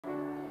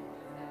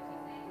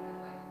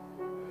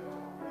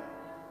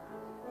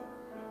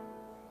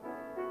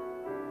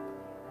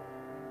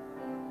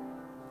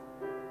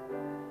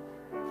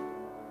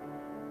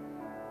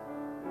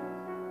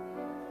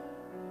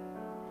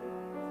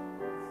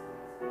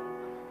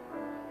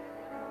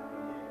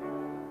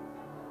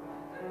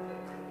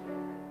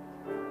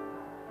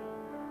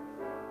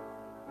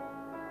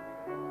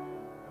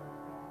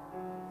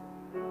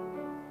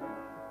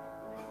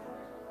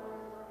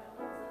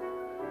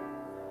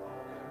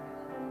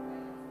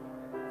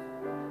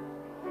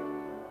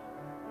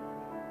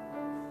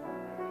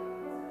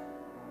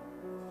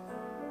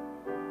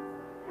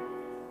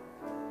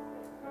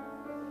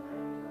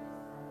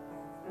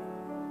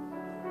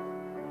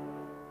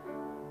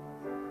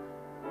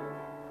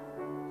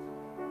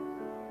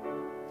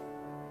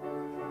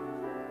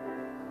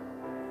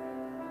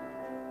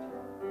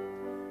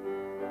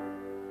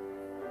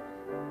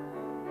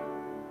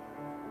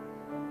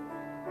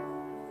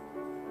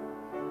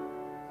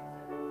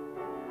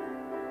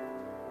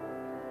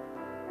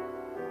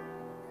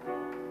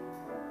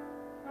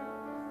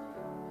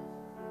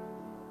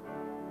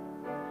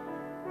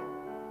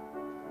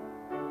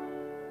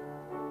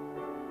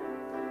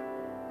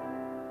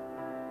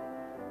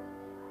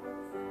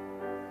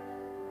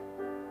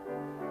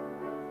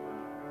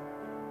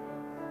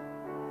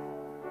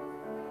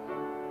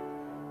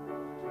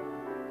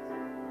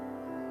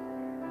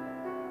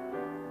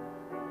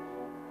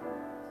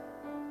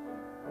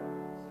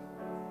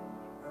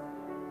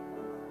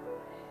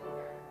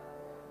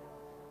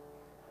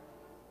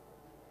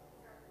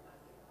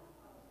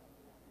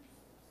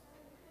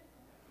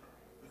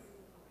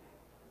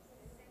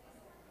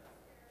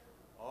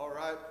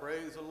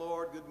Praise the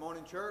Lord. Good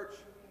morning, church.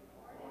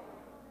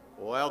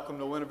 Welcome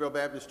to Winterville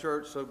Baptist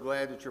Church. So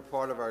glad that you're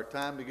part of our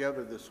time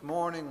together this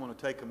morning. I want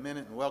to take a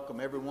minute and welcome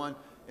everyone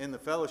in the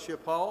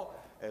fellowship hall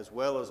as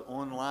well as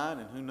online.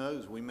 And who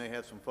knows, we may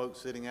have some folks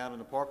sitting out in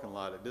the parking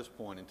lot at this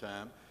point in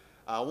time.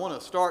 I want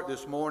to start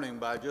this morning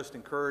by just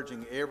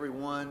encouraging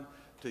everyone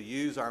to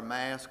use our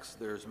masks.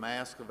 There's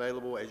masks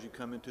available as you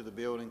come into the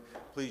building.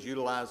 Please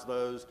utilize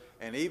those.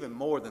 And even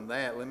more than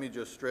that, let me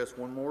just stress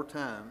one more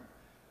time.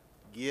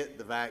 Get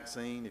the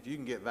vaccine. If you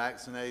can get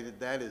vaccinated,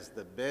 that is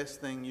the best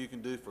thing you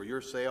can do for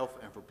yourself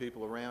and for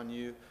people around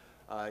you.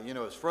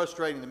 It's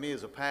frustrating to me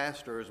as a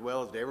pastor as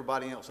well as to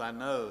everybody else I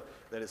know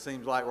that it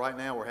seems like right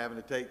now we're having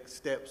to take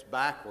steps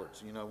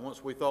backwards.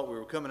 Once we thought we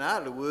were coming out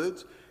of the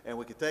woods and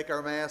we could take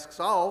our masks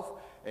off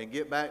and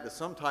get back to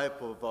some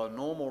type of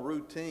normal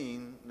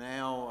routine,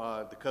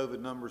 now the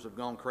COVID numbers have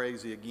gone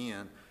crazy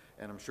again,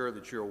 and I'm sure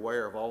that you're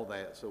aware of all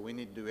that. So we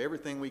need to do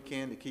everything we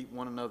can to keep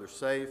one another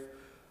safe.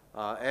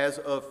 As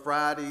of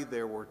Friday,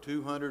 there were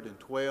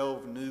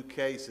 212 new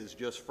cases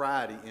just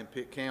Friday in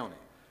Pitt County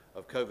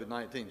of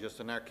COVID-19,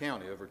 just in our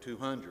county, over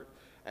 200.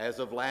 As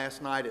of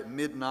last night at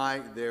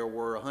midnight, there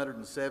were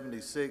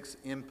 176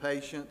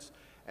 inpatients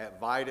at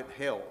Vidant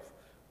Health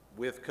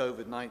with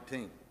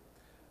COVID-19.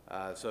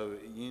 So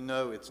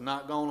it's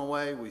not going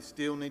away. We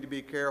still need to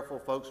be careful.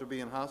 Folks are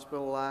being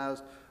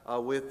hospitalized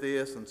with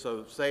this, and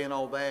so saying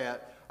all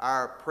that,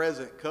 our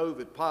present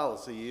COVID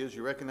policy is,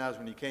 you recognize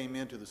when you came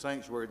into the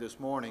sanctuary this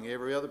morning,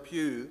 every other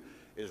pew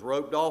is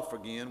roped off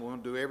again. We're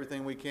going to do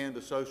everything we can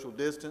to social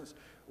distance.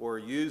 We're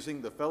using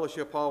the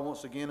fellowship hall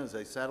once again as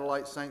a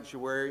satellite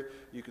sanctuary.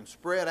 You can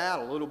spread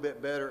out a little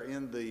bit better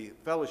in the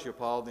fellowship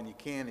hall than you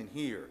can in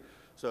here.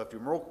 So if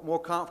you're more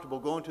comfortable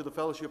going to the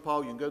fellowship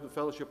hall, you can go to the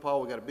fellowship hall.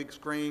 We've got a big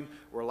screen.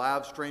 We're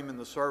live streaming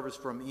the service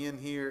from in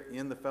here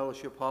in the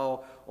fellowship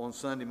hall on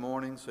Sunday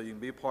morning, so you can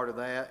be a part of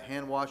that.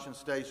 Hand washing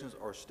stations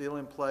are still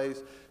in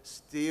place.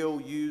 Still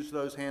use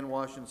those hand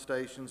washing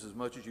stations as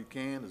much as you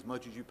can, as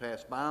much as you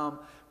pass by them.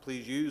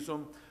 Please use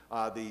them.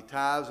 The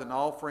tithes and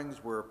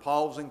offerings, we're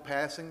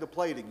passing the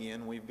plate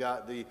again. We've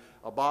got the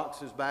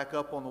boxes back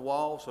up on the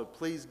wall, so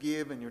please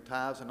give in your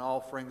tithes and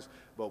offerings,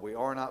 but we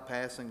are not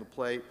passing the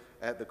plate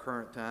at the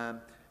current time.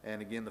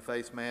 And again, the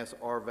face masks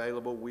are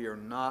available. We are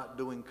not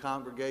doing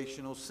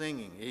congregational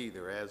singing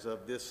either as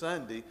of this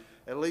Sunday,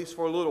 at least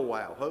for a little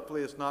while.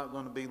 Hopefully it's not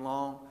going to be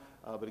long,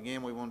 but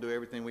again, we want to do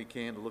everything we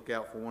can to look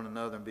out for one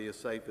another and be as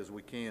safe as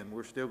we can.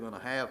 We're still going to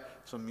have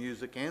some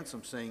music and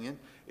some singing.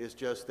 It's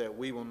just that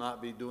we will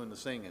not be doing the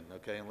singing,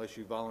 okay, unless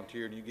you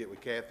volunteer and you get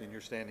with Kathy and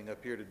you're standing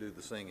up here to do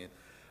the singing.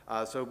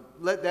 So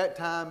let that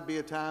time be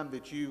a time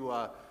that you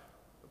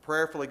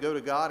prayerfully go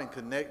to God and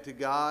connect to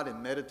God in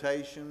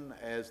meditation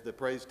as the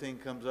praise team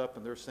comes up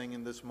and they're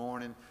singing this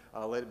morning.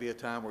 Let it be a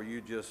time where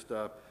you just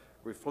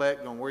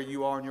reflect on where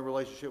you are in your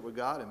relationship with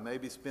God and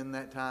maybe spend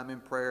that time in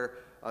prayer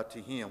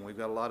to Him. We've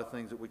got a lot of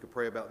things that we could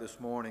pray about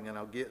this morning, and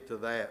I'll get to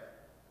that.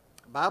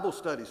 Bible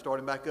study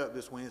starting back up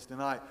this Wednesday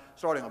night,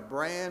 starting a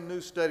brand new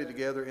study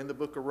together in the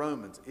book of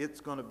Romans. It's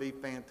going to be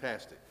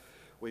fantastic.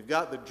 We've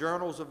got the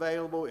journals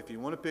available. If you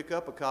want to pick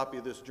up a copy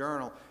of this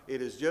journal,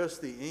 it is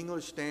just the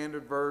English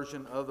Standard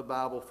Version of the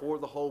Bible for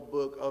the whole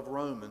book of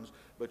Romans,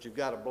 but you've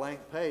got a blank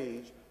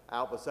page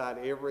out beside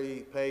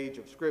every page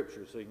of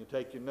Scripture, so you can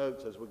take your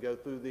notes as we go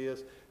through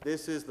this.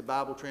 This is the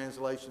Bible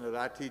translation that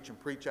I teach and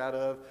preach out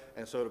of,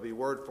 and so it'll be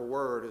word for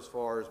word as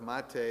far as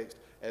my text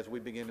as we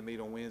begin to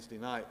meet on Wednesday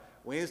night.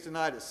 Wednesday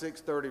night at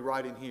 6:30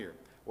 right in here.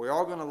 We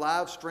are going to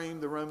live stream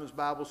the Romans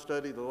Bible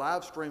study. The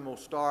live stream will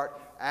start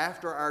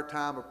after our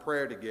time of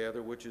prayer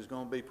together, which is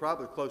going to be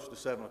probably close to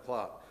 7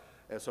 o'clock.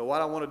 And so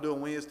what I want to do on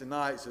Wednesday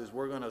nights is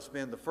we're going to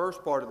spend the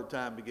first part of the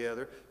time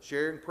together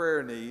sharing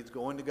prayer needs,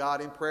 going to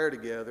God in prayer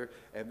together,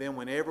 and then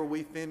whenever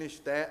we finish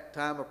that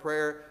time of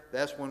prayer,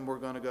 that's when we're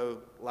going to go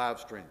live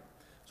stream.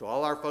 So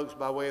all our folks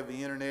by way of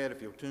the internet,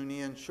 if you'll tune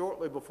in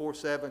shortly before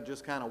 7,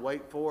 just kind of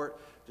wait for it.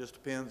 Just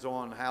depends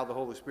on how the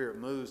Holy Spirit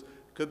moves.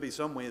 Could be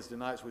some Wednesday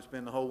nights we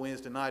spend the whole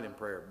Wednesday night in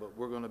prayer, but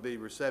we're going to be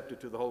receptive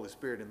to the Holy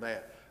Spirit in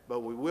that.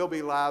 But we will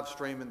be live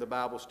streaming the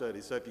Bible study.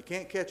 So if you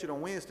can't catch it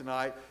on Wednesday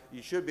night,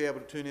 you should be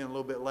able to tune in a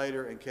little bit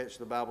later and catch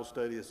the Bible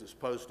study as it's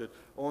posted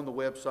on the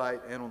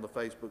website and on the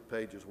Facebook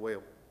page as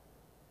well.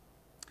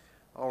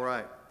 All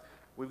right.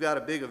 We've got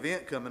a big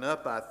event coming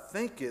up. I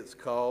think it's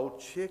called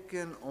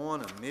Chicken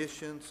on a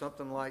Mission,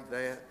 something like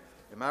that.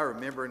 Am I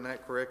remembering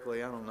that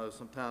correctly? I don't know.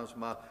 Sometimes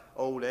my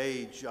old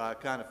age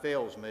kind of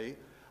fails me.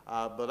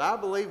 But I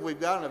believe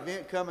we've got an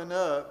event coming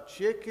up,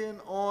 Chicken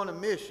on a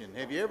Mission.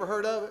 Have you ever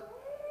heard of it?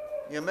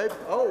 Yeah, maybe.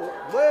 Oh,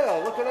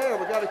 well, look at there.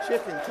 We got a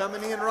chicken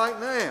coming in right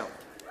now.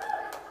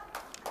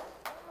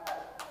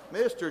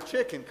 Mr.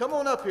 Chicken, come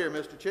on up here,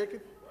 Mr.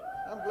 Chicken.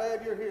 I'm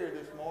glad you're here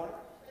this morning.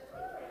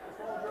 What's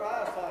wrong with your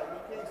eyesight?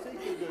 You can't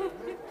see too good.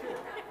 Mr.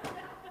 Chicken,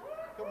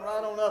 come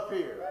right on up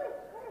here.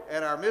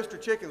 And our Mr.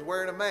 Chicken's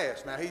wearing a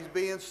mask. Now, he's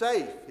being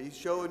safe. He's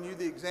showing you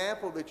the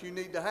example that you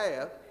need to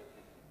have.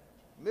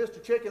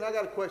 Mr. Chicken, I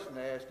got a question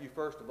to ask you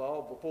first of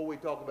all, before we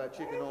talk about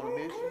chicken on a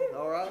mission,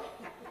 all right?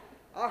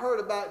 I heard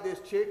about this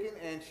chicken,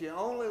 and she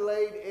only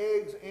laid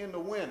eggs in the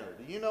winter.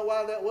 Do you know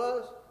why that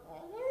was?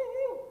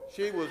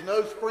 She was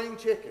no spring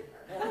chicken.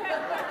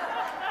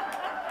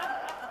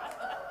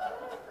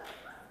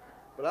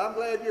 But I'm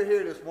glad you're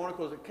here this morning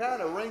because it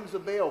kind of rings a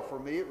bell for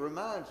me. It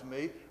reminds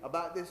me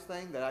about this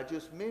thing that I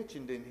just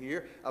mentioned in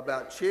here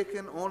about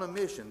chicken on a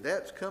mission.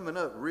 That's coming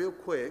up real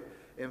quick.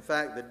 In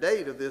fact, the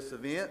date of this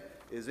event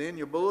is in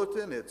your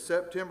bulletin. It's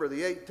September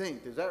the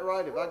 18th. Is that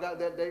right? Have I got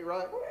that date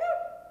right?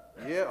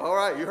 Yeah, all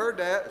right. You heard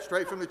that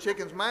straight from the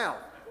chicken's mouth.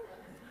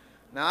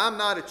 Now, I'm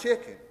not a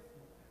chicken,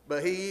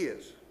 but he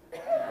is.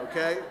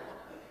 Okay?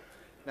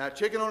 Now,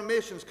 Chicken on a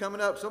Mission's coming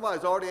up.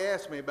 Somebody's already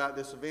asked me about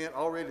this event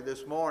already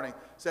this morning.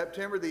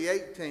 September the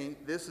 18th,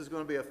 this is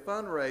going to be a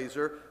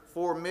fundraiser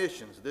for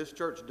missions. This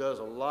church does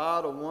a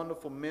lot of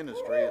wonderful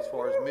ministry as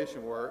far as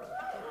mission work.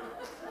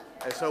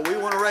 And so we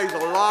want to raise a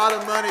lot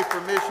of money for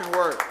mission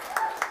work.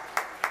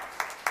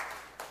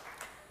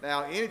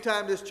 Now,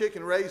 anytime this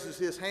chicken raises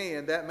his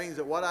hand, that means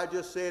that what I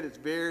just said is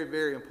very,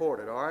 very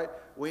important, all right?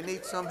 We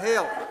need some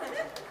help.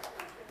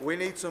 We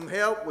need some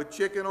help with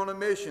Chicken on a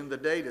Mission. The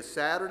date is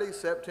Saturday,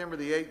 September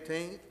the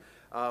 18th.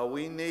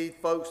 We need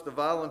folks to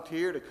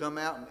volunteer to come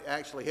out and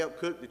actually help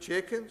cook the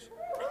chickens.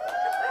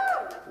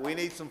 We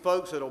need some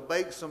folks that will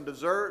bake some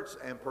desserts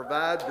and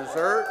provide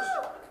desserts.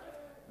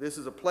 This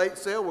is a plate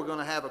sale. We're going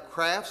to have a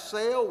craft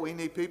sale. We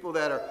need people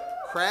that are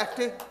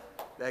crafty,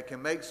 that can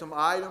make some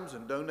items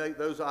and donate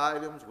those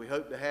items. We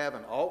hope to have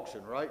an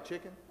auction, right,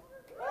 Chicken?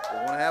 We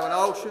want to have an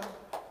auction.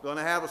 We're going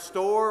to have a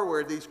store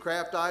where these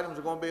craft items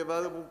are going to be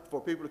available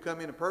for people to come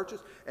in and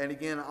purchase. And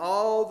again,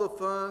 all the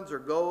funds are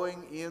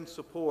going in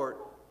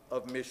support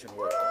of mission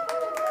work.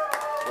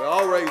 We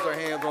all raise our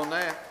hands on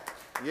that.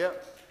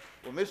 Yep.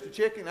 Well, Mr.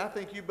 Chicken, I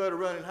think you better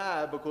run and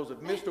hide because if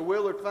Mr.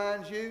 Willard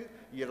finds you,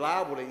 you're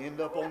liable to end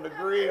up on the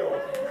grill.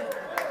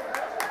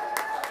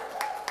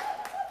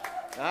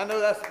 Now, I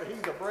know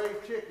he's a brave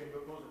chicken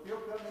because if he'll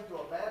come into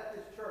a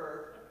Baptist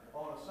church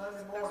on a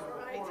Sunday morning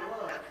before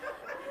lunch,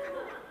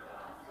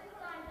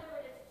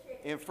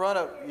 in front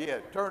of,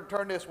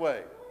 turn this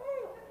way.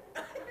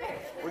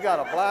 We got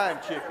a blind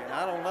chicken.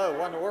 I don't know.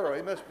 What in the world?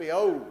 He must be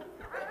old.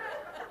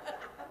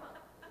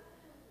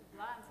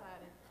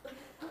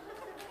 Blindsided.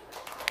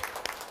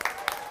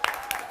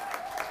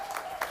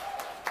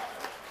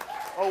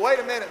 Oh, wait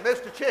a minute,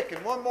 Mr.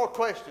 Chicken. One more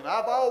question.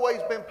 I've always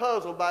been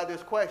puzzled by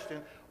this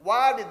question.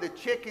 Why did the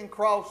chicken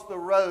cross the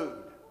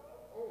road?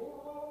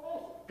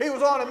 He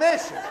was on a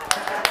mission.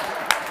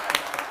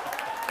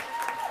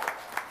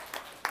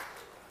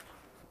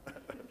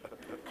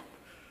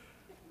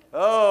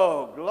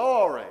 Oh,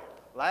 glory.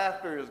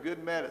 Laughter is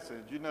good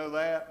medicine. Did you know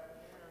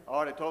that? I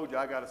already told you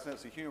I got a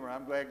sense of humor.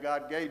 I'm glad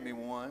God gave me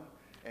one.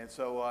 And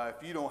so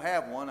if you don't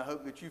have one, I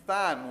hope that you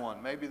find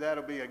one. Maybe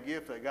that'll be a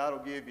gift that God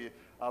will give you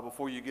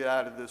before you get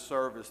out of this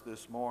service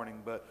this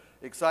morning. But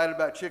excited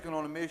about Chicken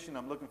on a Mission.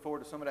 I'm looking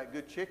forward to some of that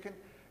good chicken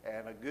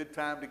and a good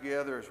time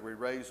together as we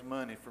raise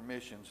money for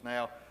missions.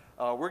 Now,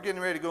 we're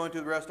getting ready to go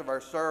into the rest of our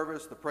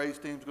service. The praise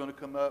team's going to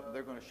come up.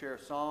 They're going to share a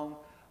song.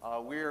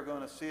 We are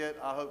going to sit,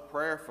 I hope,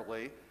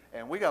 prayerfully.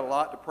 And we got a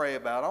lot to pray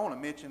about. I want to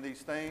mention these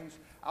things.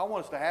 I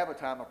want us to have a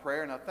time of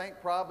prayer, and I think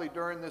probably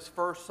during this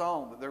first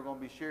song that they're going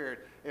to be shared,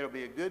 it'll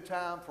be a good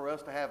time for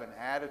us to have an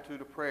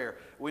attitude of prayer.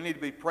 We need to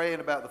be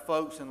praying about the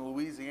folks in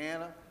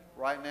Louisiana.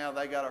 Right now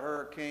they got a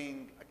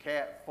Hurricane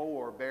Cat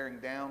 4 bearing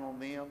down on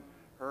them,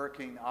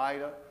 Hurricane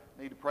Ida.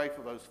 Need to pray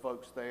for those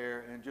folks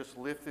there and just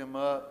lift them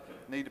up.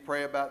 Need to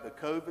pray about the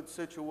COVID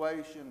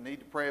situation. Need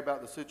to pray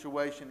about the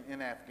situation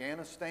in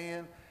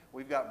Afghanistan.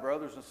 We've got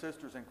brothers and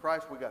sisters in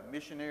Christ. We've got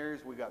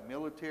missionaries. We've got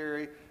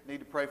military. Need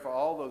to pray for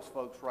all those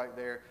folks right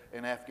there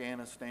in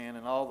Afghanistan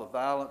and all the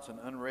violence and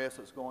unrest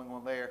that's going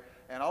on there.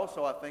 And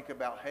also I think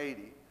about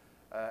Haiti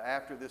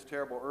after this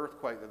terrible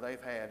earthquake that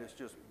they've had. It's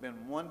just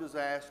been one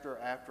disaster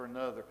after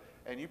another.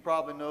 And you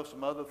probably know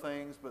some other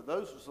things, but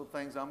those are some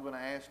things I'm going to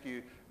ask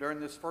you during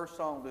this first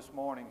song this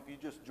morning. If you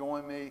just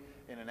join me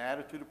in an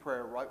attitude of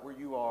prayer right where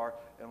you are,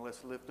 and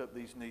let's lift up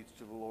these needs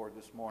to the Lord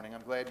this morning.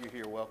 I'm glad you're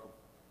here. Welcome.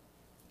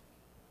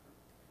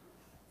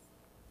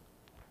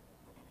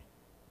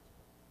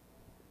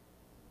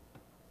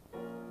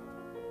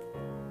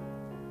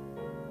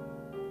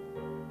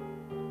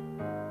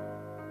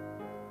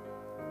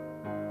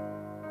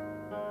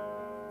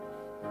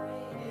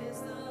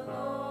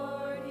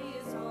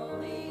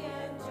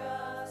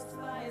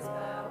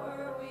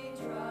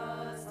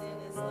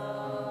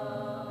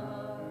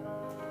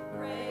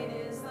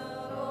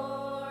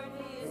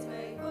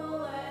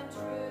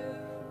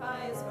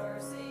 His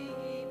mercy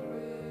he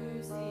proved.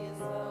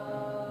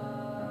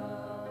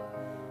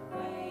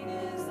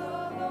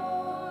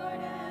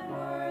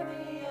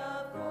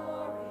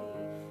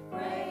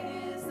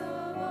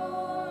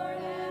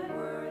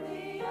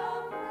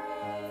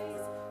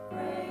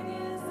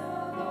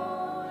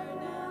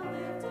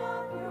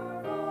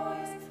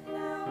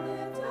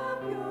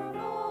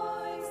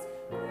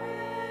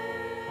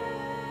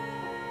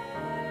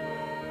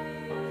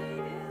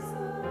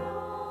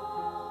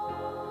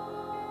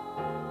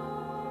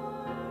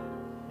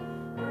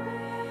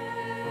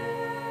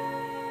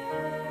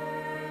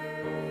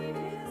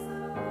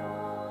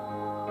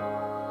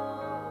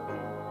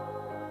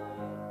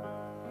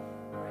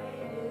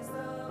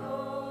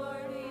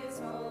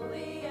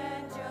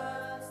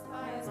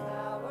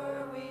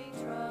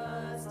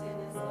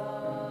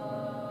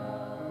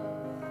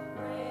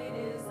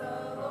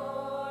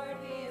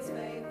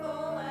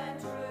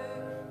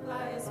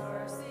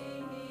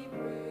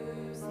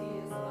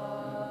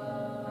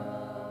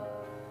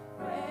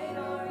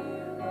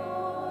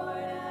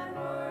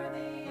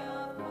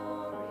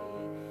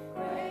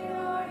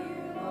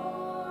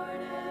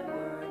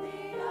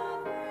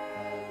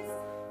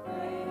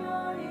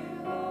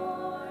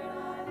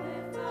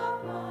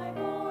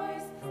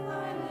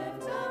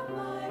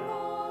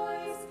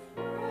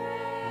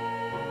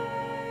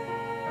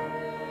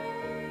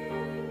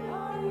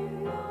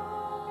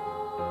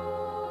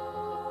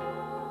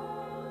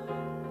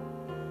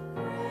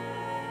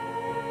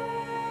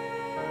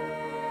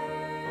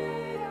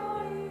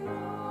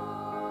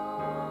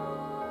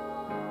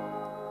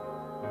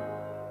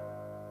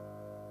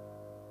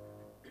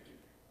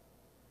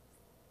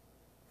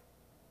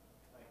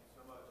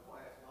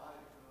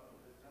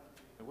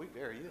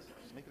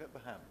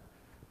 behind me.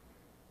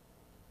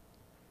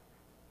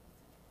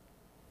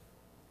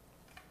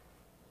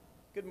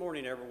 Good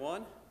morning,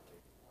 everyone.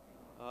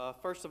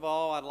 First of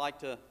all, I'd like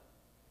to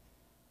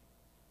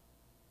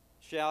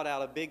shout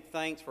out a big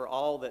thanks for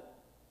all that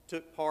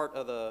took part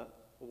of the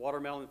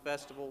Watermelon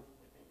Festival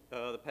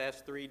the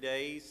past 3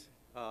 days.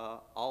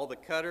 All the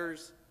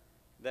cutters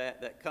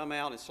that come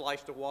out and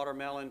slice the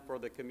watermelon for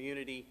the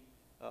community.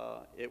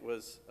 It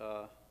was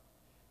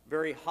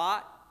very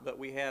hot, but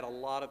we had a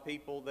lot of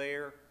people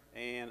there,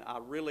 and I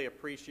really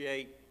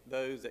appreciate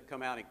those that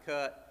come out and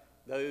cut,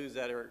 those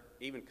that are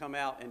even come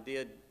out and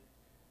did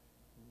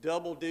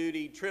double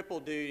duty, triple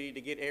duty to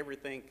get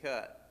everything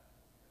cut.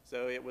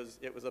 So it was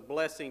a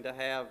blessing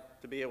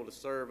to be able to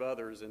serve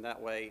others in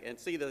that way and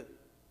see the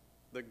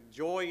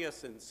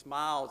joyous and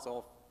smiles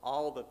of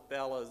all the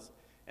fellas,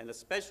 and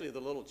especially the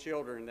little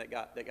children that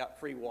got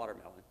free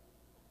watermelon.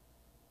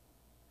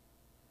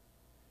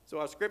 So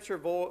our scripture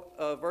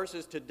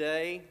verses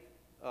today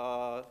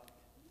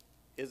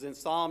is in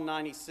Psalm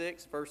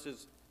 96,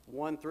 verses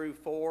 1 through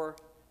 4,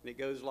 and it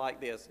goes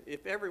like this.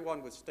 If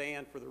everyone would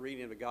stand for the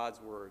reading of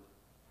God's word.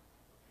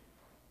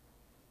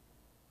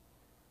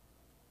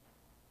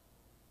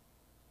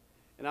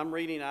 And I'm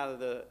reading out of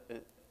the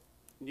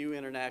New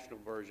International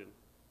Version.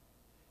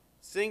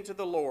 Sing to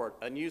the Lord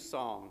a new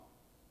song.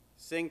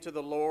 Sing to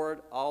the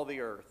Lord, all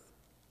the earth.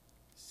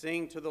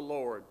 Sing to the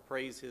Lord,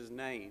 praise his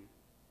name.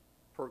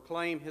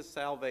 Proclaim his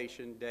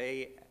salvation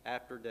day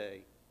after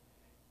day.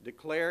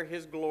 Declare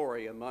his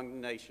glory among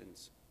the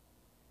nations,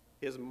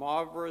 his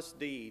marvelous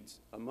deeds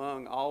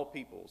among all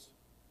peoples.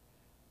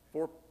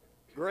 For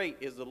great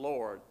is the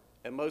Lord,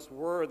 and most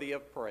worthy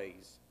of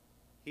praise.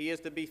 He is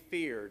to be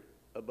feared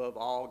above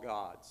all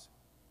gods.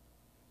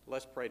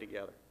 Let's pray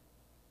together.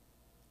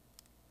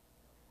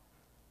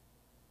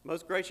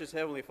 Most gracious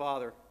Heavenly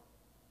Father,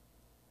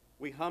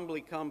 we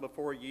humbly come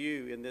before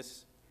you in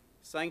this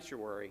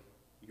sanctuary,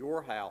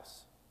 your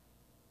house,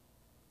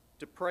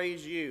 to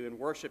praise you and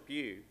worship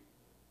you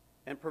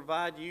and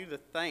provide you the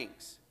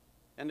thanks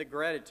and the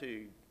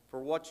gratitude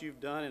for what you've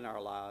done in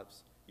our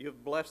lives. You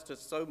have blessed us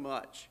so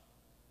much,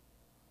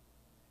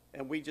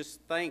 and we just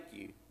thank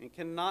you and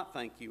cannot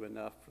thank you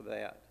enough for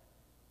that.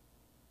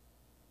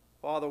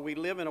 Father, we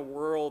live in a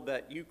world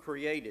that you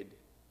created,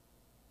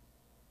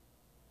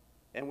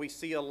 and we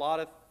see a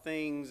lot of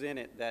things in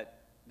it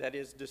that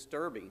is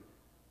disturbing,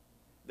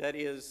 that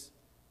is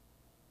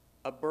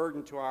a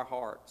burden to our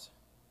hearts.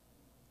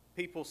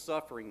 People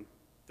suffering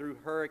through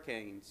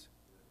hurricanes,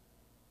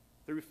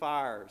 through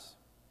fires,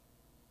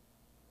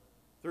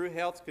 through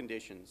health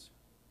conditions,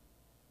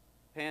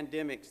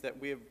 pandemics that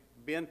we have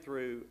been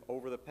through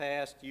over the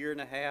past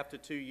 1.5 to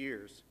 2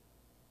 years.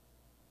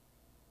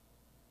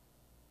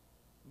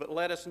 But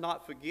let us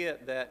not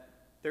forget that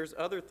there's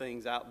other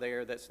things out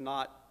there that's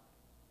not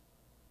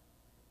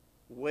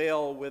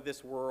well with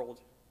this world.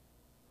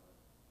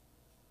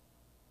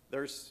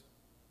 There's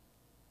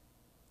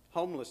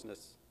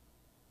homelessness.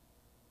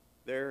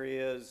 There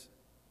is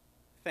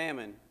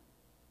famine.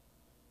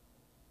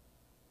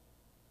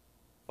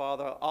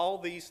 Father, all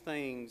these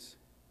things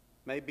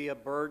may be a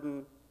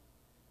burden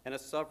and a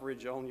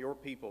suffrage on your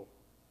people.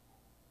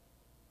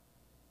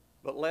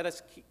 But let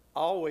us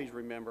always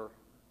remember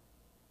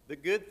the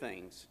good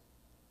things.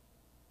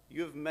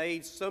 You have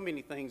made so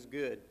many things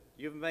good.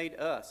 You've made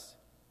us.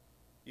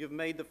 You've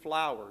made the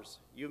flowers.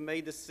 You've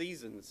made the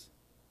seasons.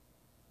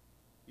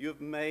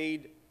 You've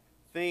made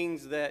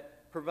things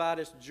that provide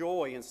us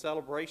joy and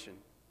celebration.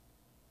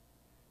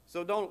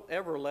 So don't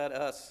ever let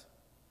us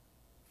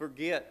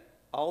forget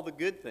all the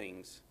good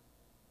things,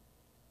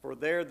 for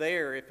they're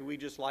there if we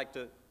just like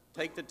to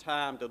take the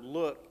time to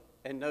look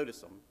and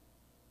notice them.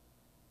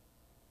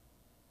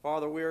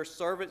 Father, we are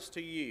servants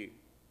to you.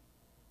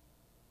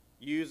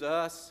 Use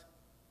us,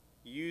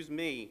 use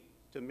me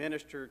to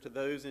minister to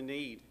those in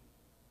need.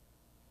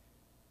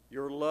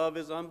 Your love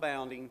is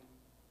unbounding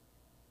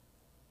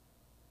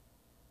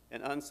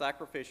and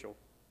unsacrificial.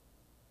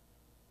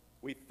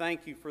 We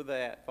thank you for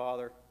that,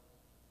 Father.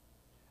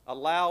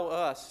 Allow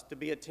us to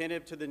be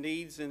attentive to the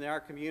needs in our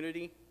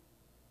community.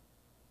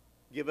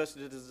 Give us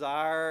the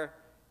desire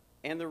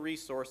and the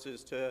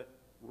resources to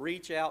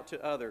reach out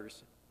to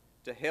others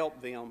to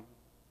help them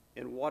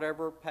in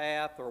whatever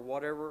path or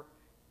whatever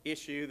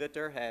issue that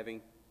they're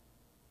having.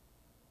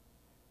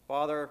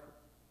 Father,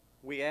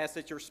 we ask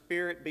that your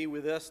Spirit be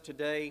with us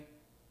today,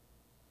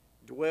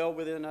 dwell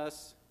within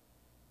us,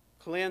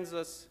 cleanse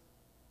us,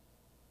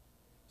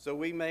 so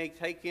we may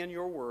take in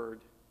your word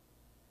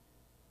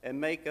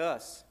and make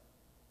us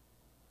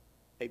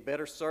a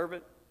better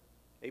servant,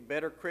 a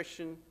better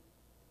Christian,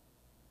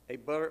 a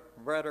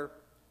better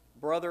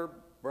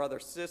brother,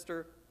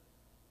 sister,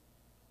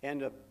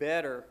 and a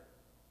better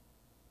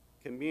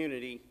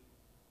community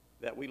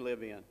that we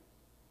live in.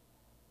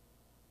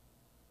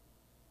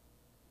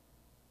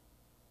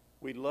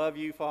 We love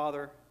you,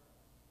 Father,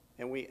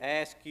 and we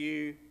ask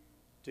you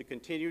to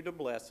continue to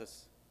bless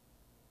us.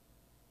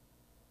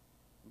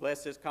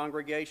 Bless this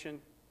congregation.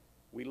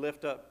 We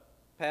lift up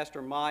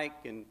Pastor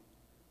Mike and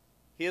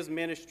his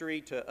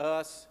ministry to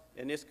us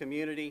in this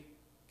community.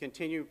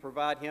 continue to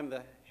provide him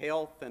the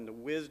health and the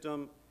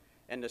wisdom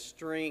and the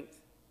strength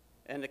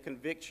and the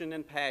conviction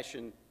and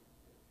passion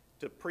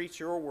to preach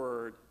your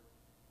word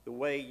the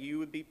way you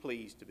would be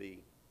pleased to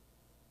be.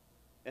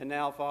 And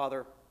now,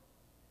 Father,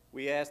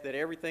 we ask that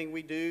everything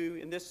we do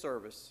in this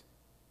service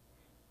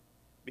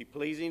be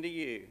pleasing to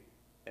you,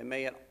 and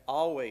may it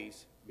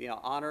always be an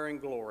honor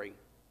and glory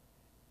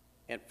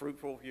and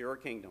fruitful for your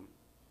kingdom.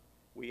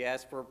 We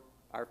ask for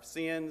our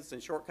sins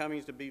and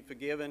shortcomings to be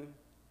forgiven,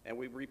 and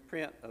we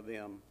repent of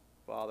them,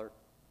 Father.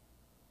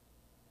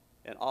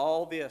 And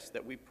all this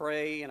that we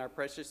pray in our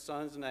precious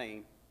Son's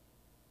name,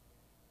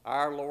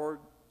 our Lord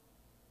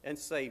and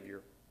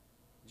Savior,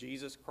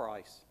 Jesus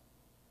Christ.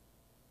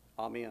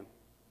 Amen.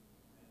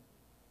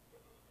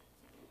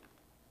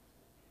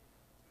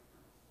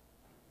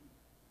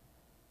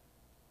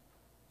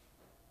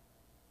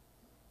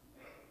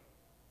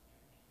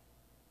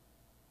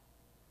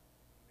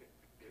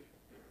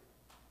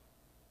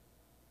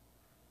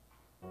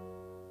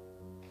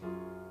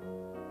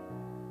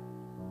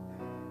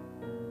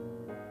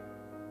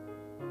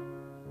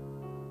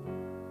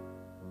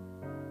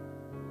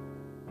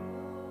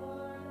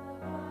 Lord,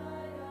 the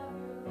light of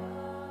your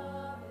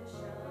love is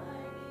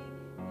shining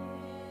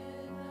in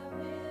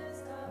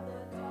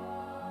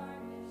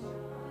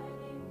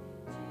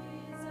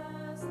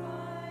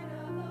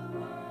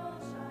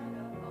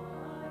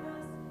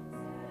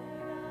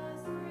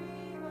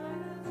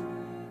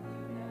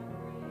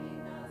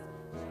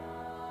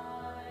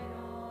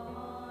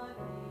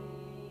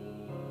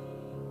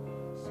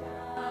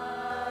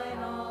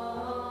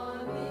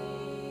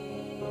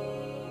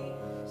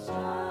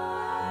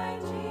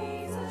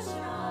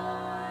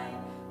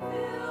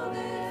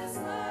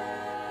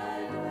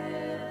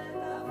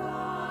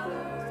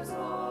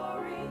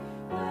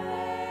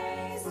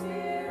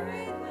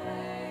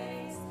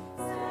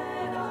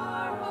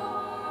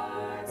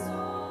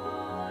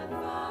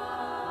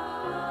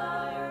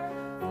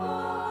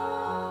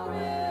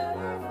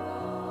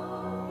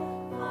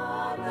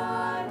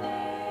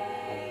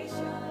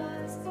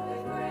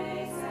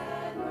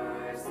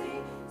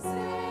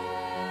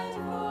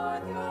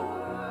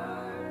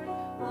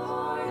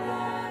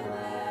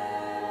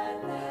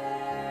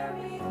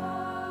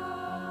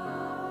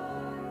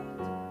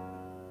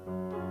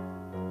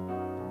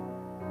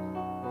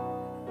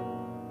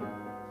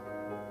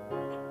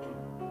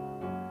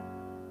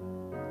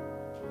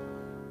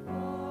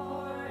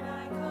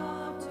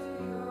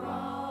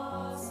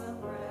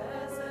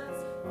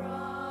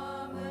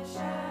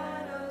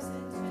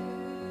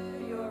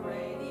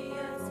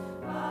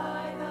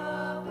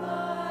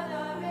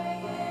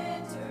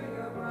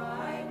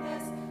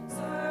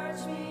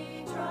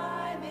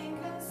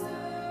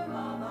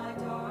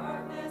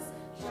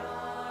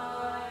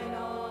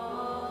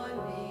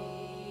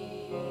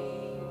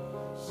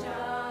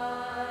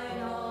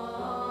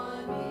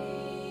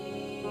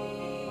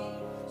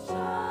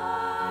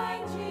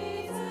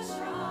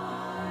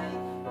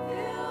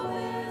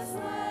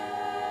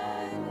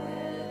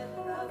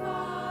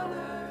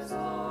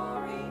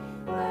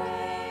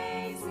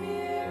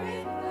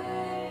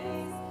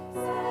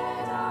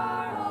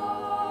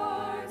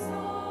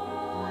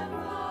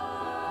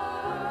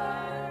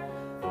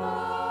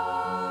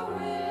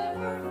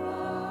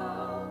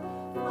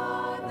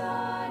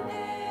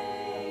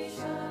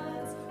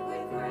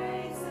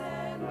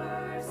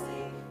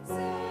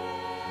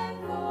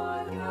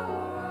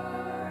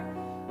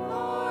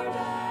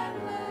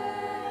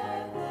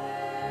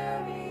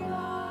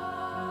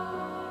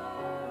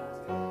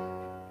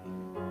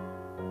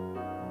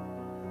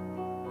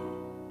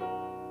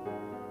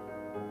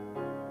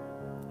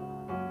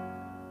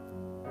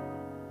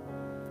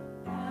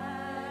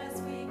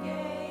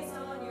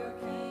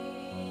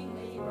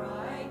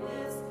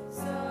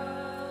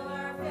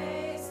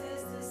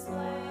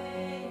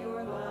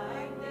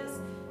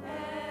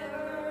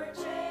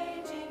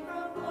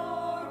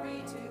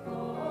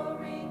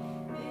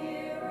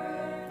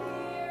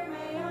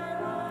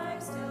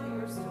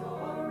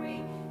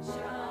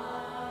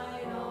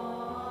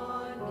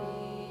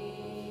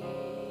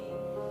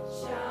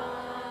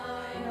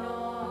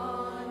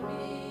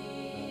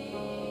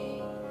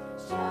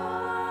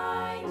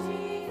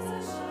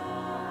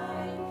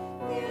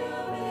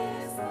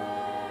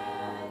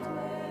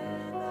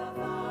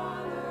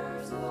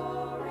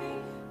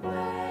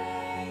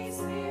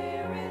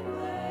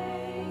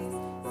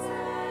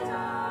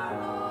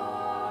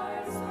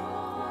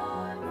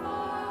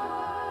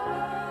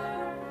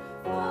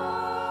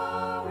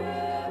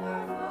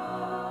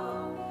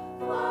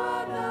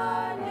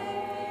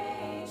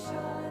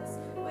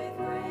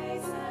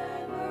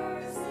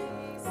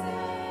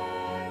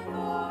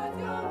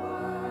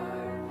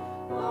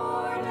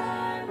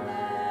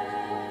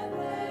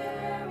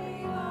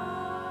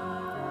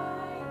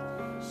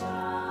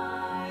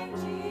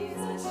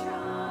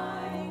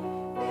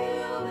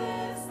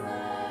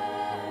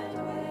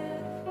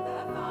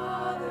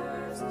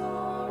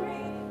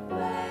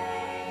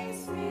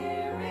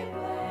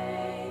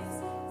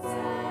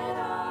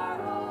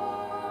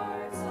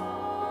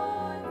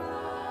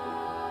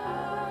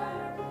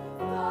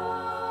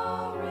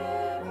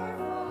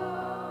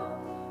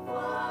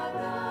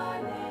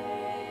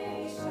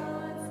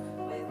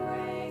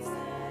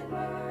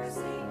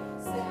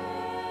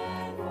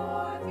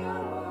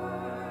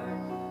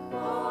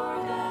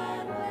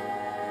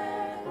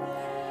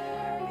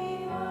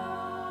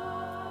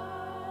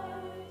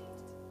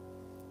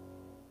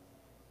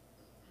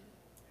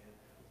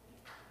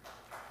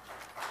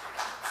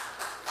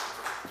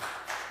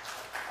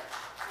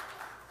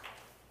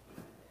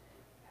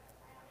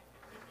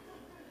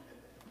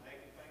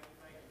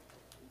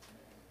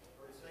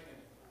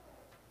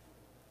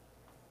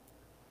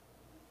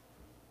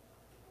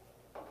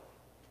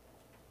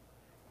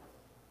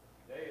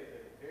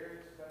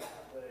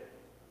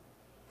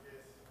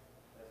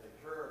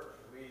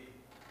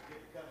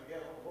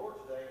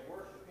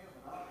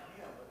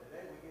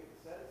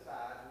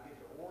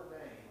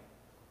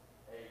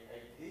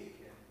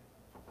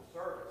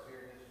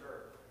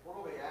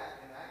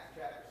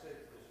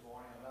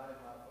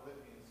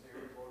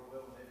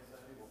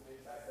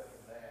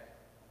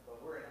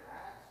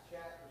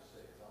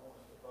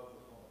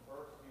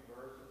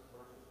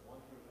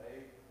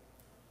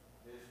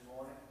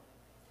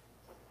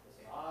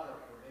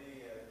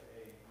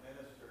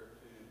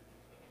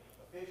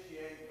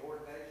officiate the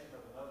ordination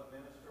of another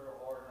minister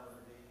or another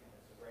deacon.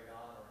 It's a great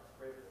honor and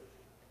privilege.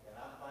 And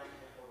I'm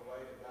thankful for the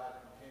way that God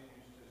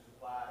continues to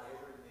supply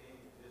every need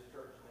that this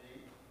church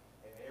needs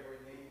and every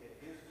need that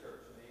His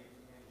church needs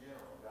in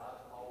general.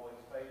 God's always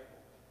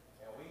faithful.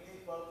 And we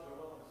need folks that are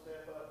willing to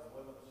step up and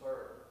willing to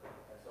serve.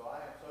 And so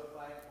I am so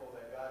thankful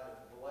that God has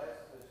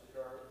blessed this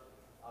church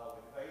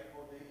with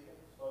faithful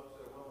deacons, folks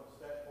that are willing to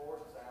step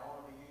forward and say, I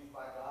want to be used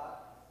by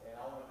God, and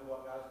I want to do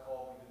what God's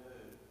called me to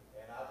do.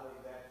 And I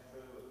believe that's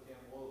true of Tim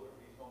Wooler.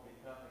 He's going to be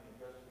coming in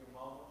just a few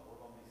moments.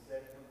 We're going to be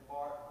setting him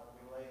apart. We're going to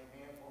be laying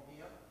hands on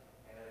him.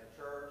 And as a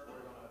church,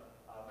 we're going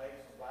to make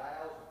some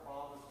vows and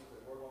promises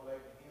that we're going to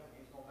make to him.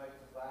 He's going to make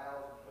some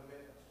vows and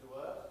commitments to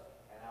us.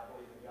 And I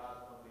believe that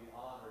God's going to be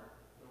honored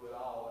through it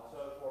all. And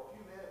so for a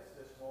few minutes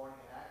this morning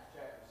in Acts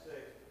chapter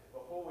 6,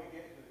 before we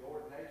get to the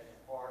ordination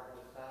part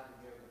of this time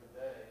together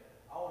today,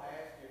 I want to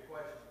ask you a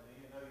question. Do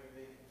you know your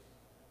deacons?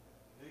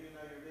 Do you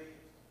know your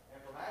deacons? And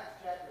from Acts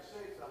chapter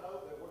 6, I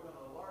hope that we're going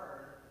to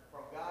learn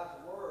from God's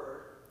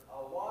Word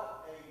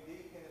what a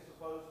deacon is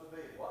supposed to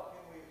be. What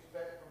can we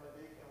expect from a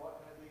deacon?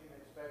 What can a deacon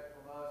expect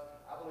from us?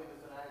 I believe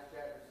it's in Acts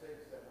chapter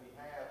 6 that we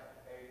have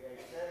a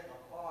setting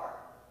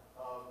apart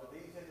of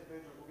these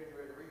individuals we're getting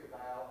ready to read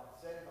about,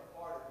 setting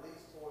apart at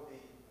least for the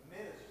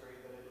ministry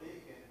that a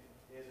deacon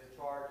is in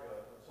charge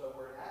of. And so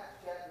we're in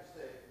Acts chapter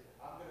 6.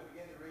 I'm going to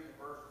begin to read in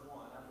verse 1.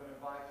 I'm going to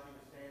invite you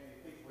to stand to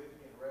your feet with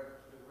me in reverence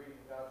to the reading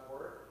of God's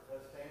Word.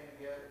 Let's stand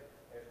together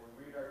as we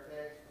read our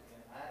text in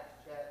Acts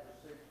chapter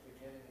 6,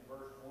 beginning in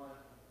verse 1.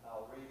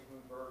 I'll read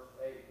through verse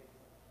 8.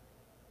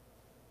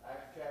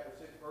 Acts chapter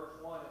 6, verse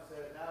 1, it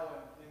says, Now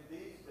in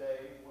these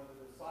days, when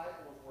the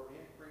disciples were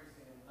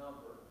increasing in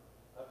number,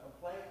 a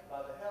complaint by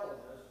the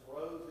Hellenists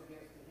rose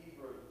against the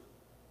Hebrews,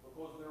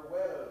 because their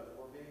widows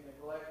were being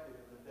neglected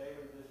in the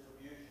daily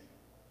distribution.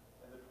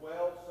 And the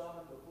 12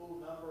 summoned the full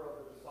number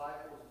of the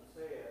disciples and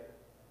said,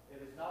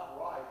 It is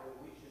not right that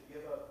we should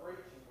give up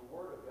preaching the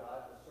word of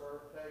God to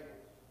serve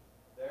tables.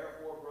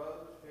 Therefore,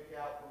 brothers, pick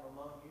out from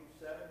among you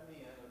 7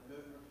 men of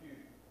good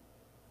repute,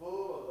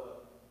 full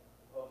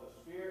of the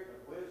Spirit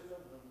and wisdom,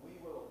 whom we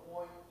will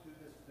appoint to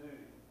this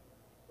duty.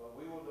 But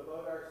we will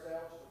devote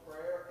ourselves to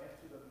prayer and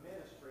to the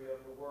ministry of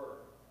the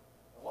word.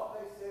 And what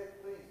they said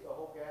pleased the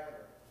whole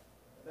gathering.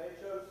 And they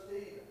chose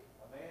Stephen,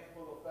 a man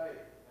full of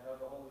faith and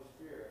of the Holy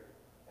Spirit,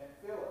 and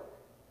Philip,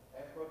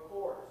 and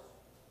Prochorus,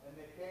 and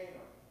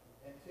Nicanor,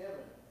 and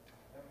Timon,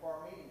 and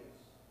Parmenius,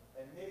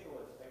 and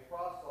Nicholas, a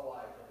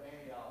proselyte of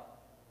Antioch.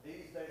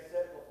 These they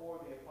set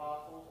before the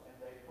apostles, and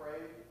they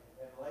prayed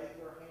and laid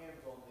their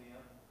hands on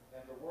them.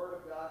 And the word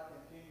of God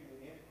continued to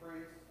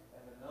increase,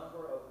 and the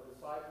number of the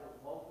disciples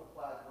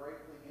multiplied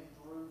greatly in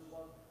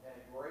Jerusalem, and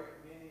a great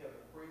many of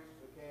the priests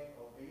became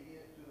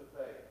obedient to the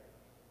faith.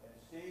 And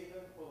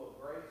Stephen, full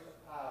of grace and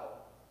power,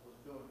 was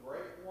doing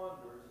great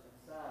wonders and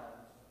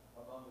signs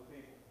among the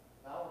people.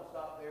 Now I want to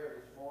stop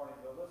there this morning,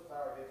 but let's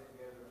bow our heads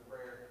together in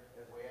prayer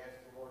as we ask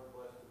the Lord to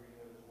bless the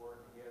reading of His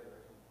Word together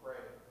as we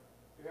pray.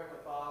 Dear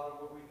Heavenly Father,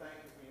 Lord, we thank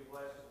you for your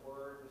blessed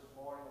Word this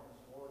morning on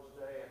this Lord's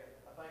Day.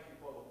 I thank you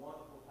for the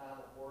wonderful time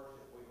of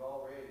worship we've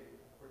already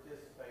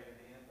participated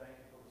in. Thank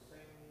you for the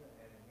singing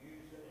and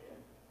music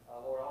and,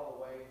 Lord, all the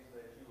ways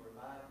that you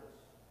remind us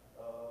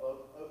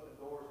of open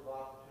doors of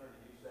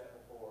opportunity you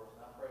set before us.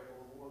 And I pray,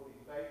 Lord, we'll be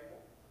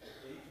faithful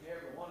to each and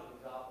every one of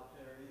these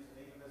opportunities, and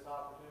even this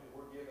opportunity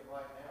we're given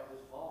right now,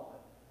 this moment,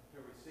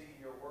 to receive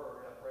your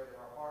word. I pray that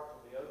our hearts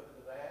will be open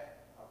to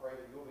that. I pray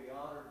that you'll be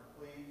honored and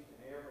pleased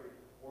in every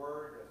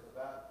word that's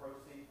about to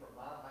proceed from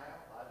my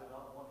mouth. I do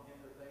not want to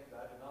hinder things.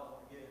 I do not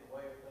want to get in the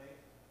way of things.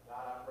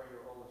 God, I pray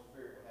your Holy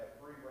Spirit will have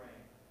free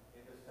reign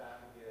in this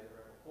time together.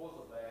 And because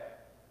of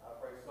that, I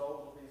pray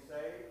souls will be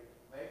saved,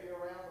 maybe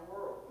around the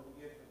world through the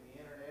gift of the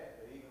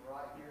internet, but even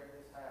right here in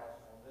this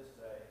house on this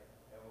day.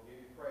 And we'll give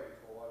you praise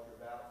for what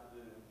you're about to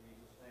do in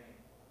Jesus' name.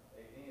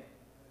 Amen.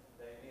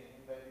 Amen.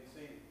 You may be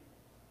seated.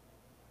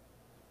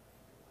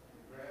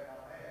 Grab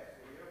my mask.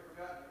 Have you ever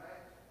forgotten your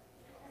mask?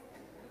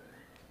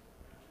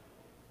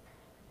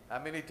 How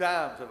many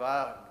times have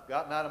I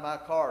gotten out of my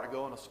car to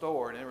go in a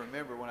store and then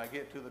remember when I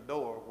get to the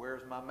door,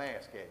 where's my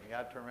mask at? You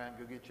got to turn around and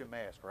go get your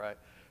mask, right?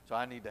 So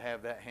I need to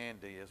have that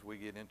handy as we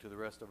get into the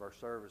rest of our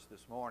service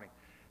this morning.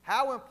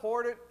 How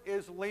important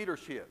is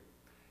leadership?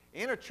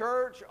 In a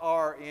church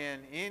or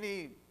in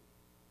any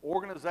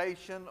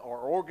organization or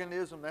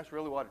organism, that's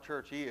really what a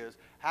church is,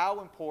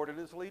 how important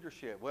is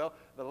leadership? Well,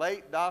 the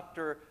late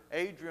Dr.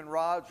 Adrian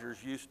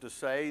Rogers used to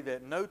say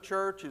that no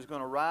church is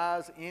going to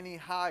rise any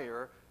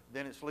higher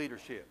than its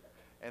leadership.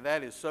 And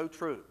that is so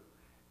true.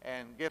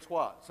 And guess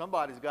what?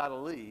 Somebody's got to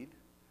lead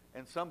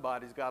and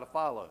somebody's got to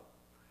follow.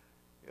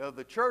 You know,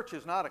 the church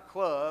is not a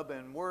club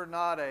and we're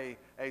not a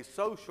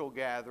social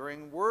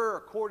gathering. We're,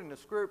 according to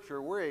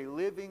Scripture, we're a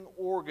living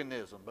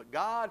organism. But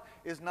God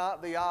is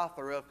not the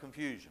author of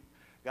confusion.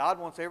 God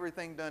wants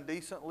everything done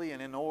decently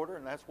and in order,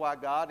 and that's why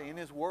God, in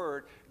His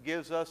Word,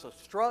 gives us a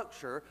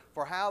structure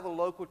for how the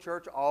local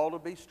church ought to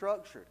be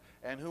structured,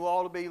 and who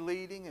ought to be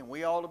leading, and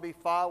we ought to be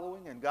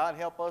following, and God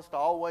help us to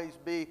always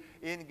be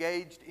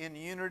engaged in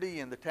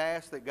unity in the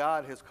task that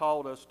God has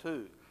called us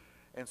to.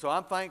 And so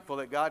I'm thankful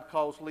that God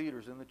calls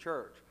leaders in the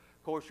church.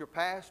 Of course, your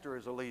pastor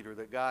is a leader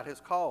that God has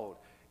called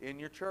in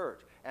your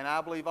church. And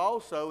I believe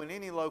also in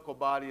any local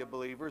body of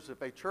believers,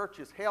 if a church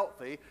is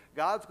healthy,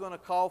 God's going to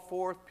call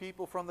forth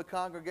people from the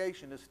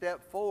congregation to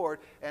step forward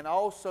and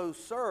also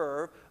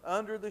serve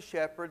under the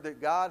shepherd that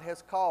God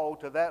has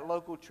called to that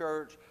local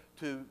church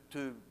to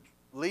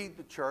lead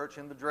the church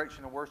in the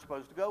direction that we're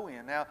supposed to go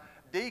in. Now,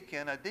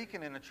 a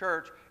deacon in a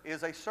church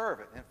is a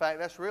servant. In fact,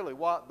 that's really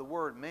what the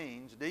word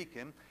means,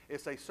 deacon.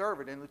 It's a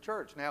servant in the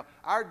church. Now,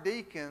 our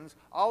deacons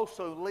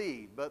also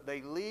lead, but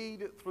they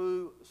lead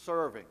through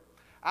serving.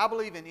 I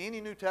believe in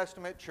any New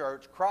Testament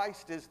church,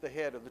 Christ is the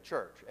head of the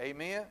church.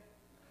 Amen?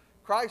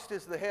 Christ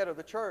is the head of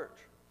the church.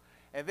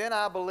 And then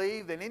I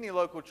believe that any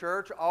local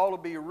church ought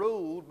to be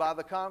ruled by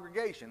the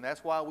congregation.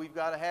 That's why we've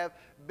got to have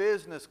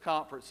business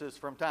conferences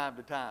from time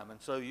to time.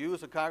 And so you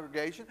as a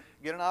congregation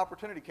get an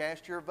opportunity to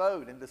cast your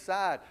vote and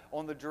decide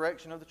on the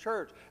direction of the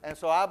church. And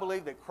so I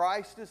believe that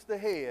Christ is the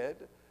head.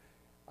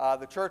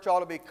 The church ought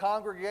to be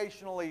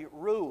congregationally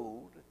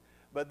ruled.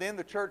 But then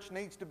the church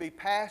needs to be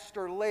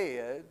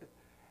pastor-led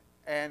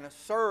and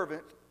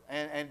servant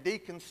and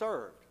deacon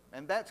served.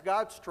 And that's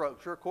God's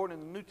structure according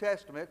to the New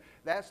Testament.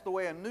 That's the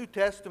way a New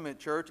Testament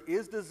church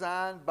is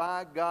designed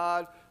by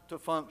God to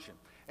function.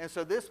 And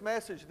so this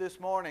message this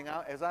morning,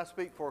 as I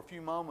speak for a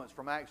few moments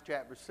from Acts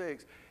chapter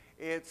 6,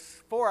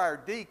 it's for our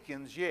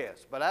deacons,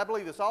 yes, but I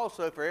believe it's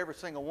also for every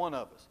single one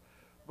of us.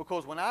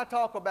 Because when I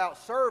talk about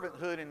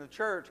servanthood in the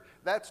church,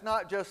 that's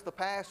not just the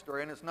pastor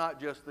and it's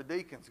not just the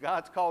deacons.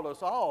 God's called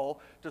us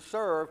all to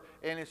serve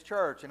in His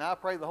church. And I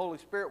pray the Holy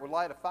Spirit would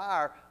light a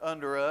fire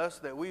under us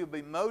that we would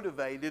be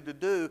motivated to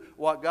do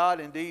what God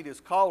indeed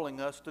is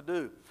calling us to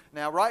do.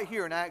 Now, right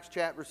here in Acts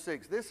chapter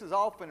 6, this is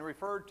often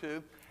referred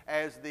to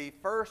as the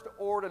first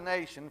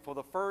ordination for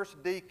the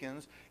first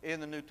deacons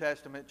in the New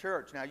Testament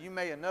church. Now, you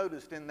may have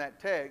noticed in that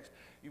text,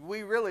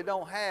 we really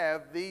don't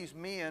have these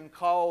men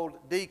called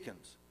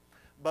deacons.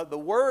 But the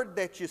word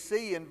that you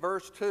see in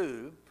verse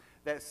 2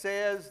 that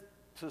says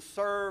to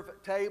serve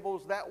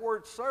tables, that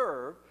word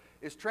serve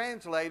is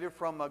translated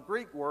from a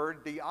Greek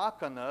word,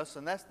 diakonos,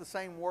 and that's the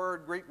same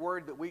Greek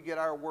word that we get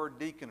our word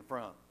deacon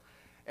from.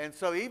 And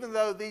so even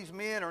though these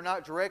men are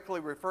not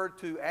directly referred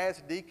to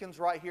as deacons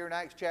right here in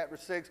Acts chapter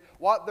 6,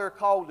 what they're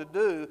called to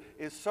do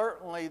is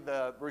certainly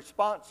the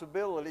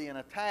responsibility and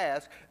a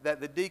task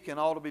that the deacon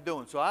ought to be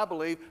doing. So I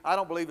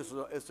don't believe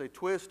it's a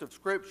twist of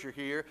Scripture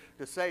here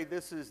to say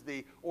this is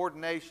the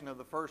ordination of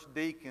the first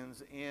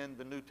deacons in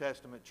the New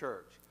Testament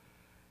church.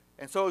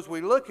 And so as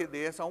we look at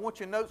this, I want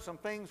you to note some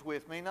things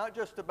with me, not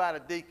just about a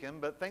deacon,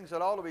 but things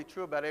that ought to be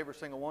true about every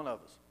single one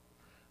of us.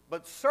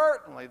 But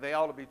certainly they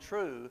ought to be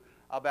true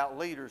about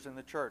leaders in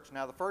the church.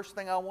 Now, the first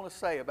thing I want to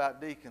say about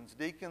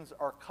deacons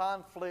are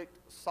conflict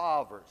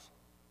solvers.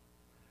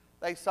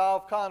 They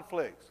solve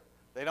conflicts.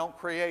 They don't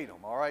create them.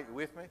 All right, you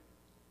with me?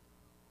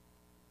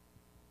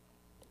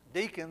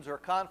 Deacons are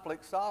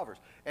conflict solvers.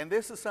 And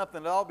this is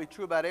something that ought to be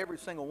true about every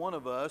single one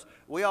of us.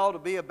 We ought to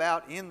be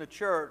about in the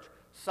church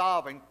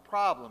solving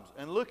problems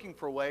and looking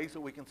for ways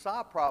that we can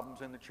solve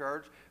problems in the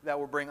church that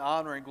will bring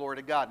honor and glory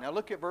to God. Now,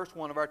 look at verse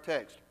 1 of our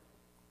text.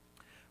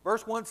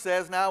 Verse 1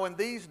 says, "Now in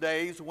these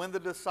days when the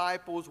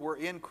disciples were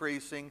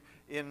increasing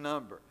in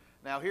number."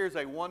 Now here's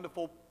a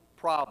wonderful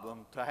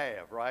problem to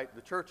have, right?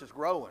 The church is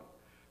growing.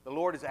 The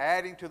Lord is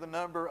adding to the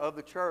number of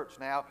the church.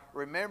 Now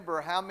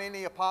remember, how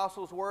many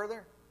apostles were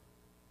there?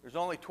 There's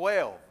only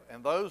 12,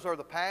 and those are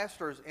the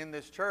pastors in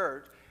this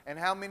church. And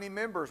how many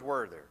members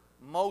were there?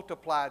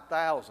 Multiplied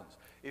thousands.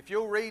 If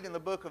you'll read in the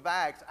book of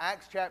Acts,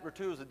 Acts chapter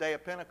 2 is the day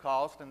of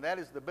Pentecost, and that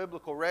is the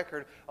biblical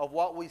record of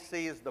what we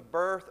see as the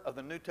birth of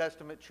the New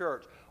Testament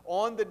church.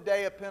 On the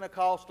day of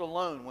Pentecost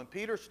alone, when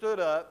Peter stood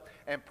up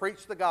and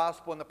preached the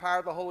gospel in the power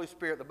of the Holy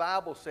Spirit, the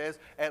Bible says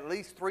at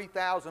least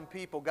 3,000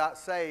 people got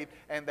saved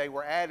and they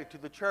were added to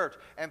the church.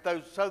 And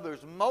so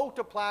there's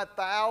multiplied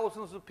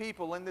thousands of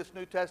people in this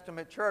New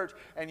Testament church,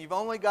 and you've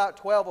only got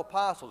 12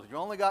 apostles. You've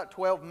only got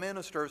 12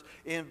 ministers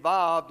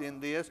involved in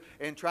this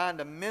and trying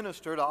to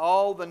minister to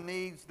all the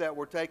needs that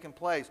were taking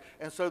place.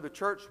 And so the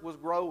church was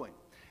growing.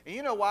 And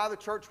you know why the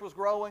church was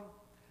growing?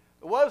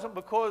 It wasn't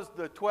because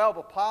the 12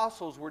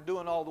 apostles were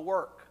doing all the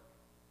work.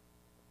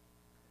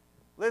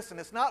 Listen,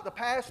 it's not the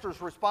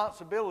pastor's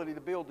responsibility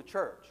to build the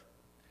church.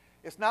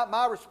 It's not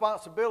my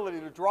responsibility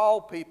to draw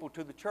people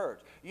to the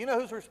church. You know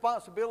whose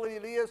responsibility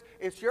it is?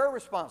 It's your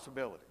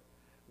responsibility.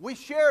 We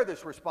share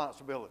this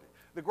responsibility.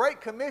 The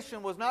Great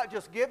Commission was not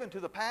just given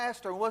to the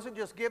pastor, it wasn't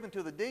just given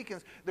to the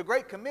deacons. The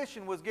Great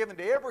Commission was given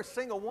to every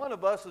single one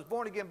of us as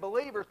born-again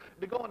believers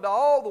to go into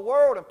all the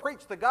world and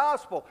preach the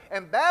gospel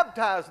and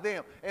baptize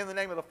them in the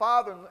name of the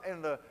Father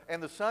and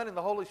the Son and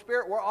the Holy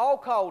Spirit. We're all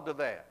called to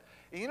that.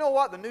 And you know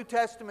what the New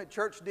Testament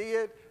church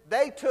did?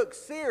 They took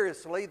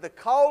seriously the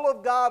call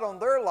of God on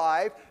their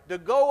life to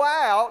go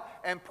out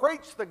and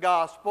preach the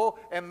gospel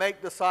and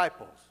make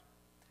disciples.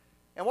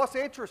 And what's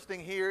interesting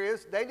here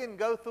is they didn't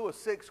go through a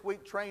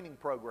 6-week training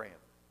program.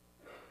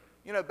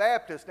 You know,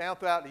 Baptists down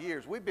throughout the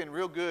years, we've been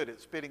real good at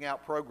spitting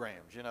out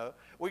programs, you know.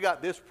 We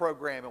got this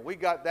program and we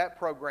got that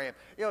program.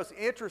 You know, it's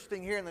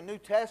interesting here in the New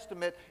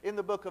Testament, in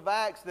the book of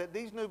Acts, that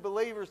these new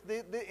believers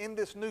in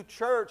this new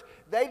church,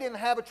 they didn't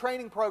have a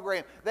training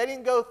program. They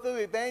didn't go through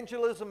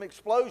evangelism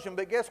explosion,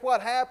 but guess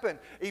what happened?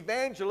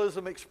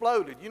 Evangelism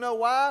exploded. You know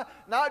why?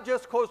 Not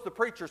just because the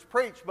preachers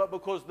preached, but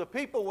because the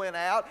people went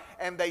out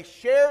and they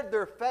shared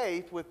their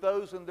faith with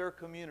those in their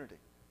community.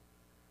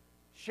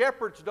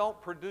 Shepherds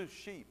don't produce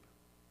sheep.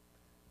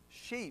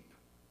 Sheep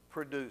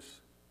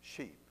produce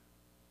sheep.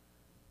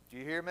 Do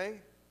you hear me?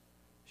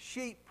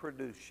 Sheep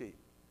produce sheep.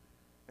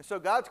 And so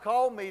God's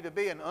called me to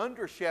be an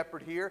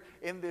under-shepherd here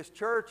in this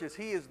church as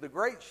He is the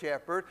great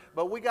shepherd.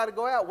 But we got to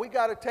go out. We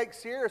got to take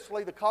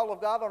seriously the call of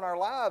God on our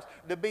lives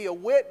to be a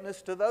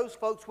witness to those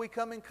folks we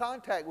come in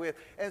contact with.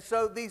 And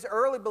so these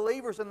early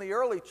believers in the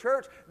early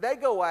church, they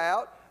go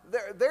out.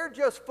 They're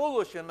just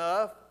foolish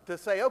enough to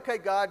say, okay,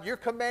 God, you're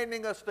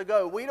commanding us to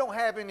go. We don't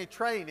have any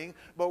training,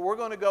 but we're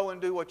going to go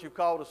and do what you've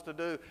called us to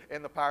do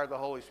in the power of the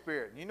Holy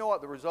Spirit. And you know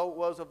what the result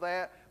was of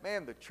that?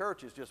 Man, the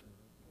church is just,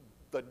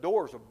 the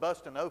doors are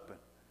busting open.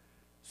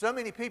 So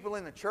many people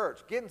in the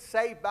church getting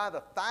saved by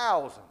the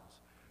thousands.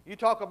 You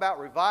talk about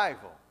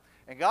revival.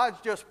 And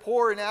God's just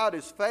pouring out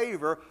His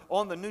favor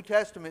on the New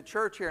Testament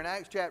church here in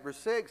Acts chapter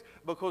 6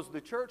 because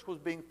the church was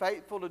being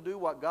faithful to do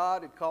what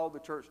God had called the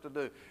church to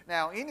do.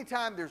 Now,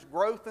 anytime there's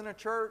growth in a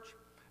church,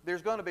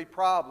 there's going to be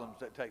problems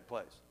that take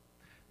place.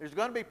 There's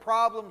going to be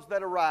problems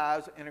that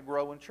arise in a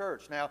growing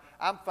church. Now,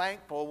 I'm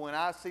thankful when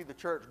I see the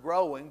church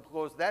growing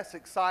because that's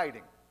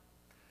exciting.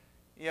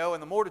 You know,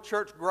 and the more the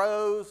church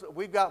grows,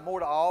 we've got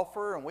more to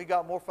offer and we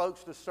got more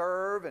folks to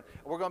serve and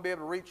we're going to be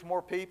able to reach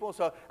more people.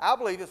 So I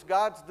believe it's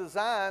God's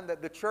design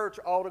that the church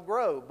ought to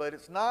grow. But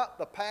it's not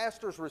the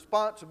pastor's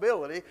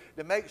responsibility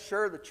to make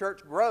sure the church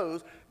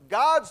grows.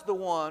 God's the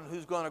one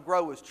who's going to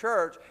grow His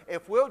church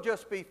if we'll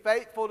just be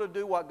faithful to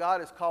do what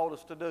God has called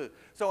us to do.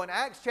 So in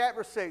Acts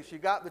chapter 6, you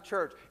got the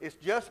church. It's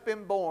just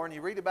been born.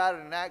 You read about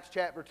it in Acts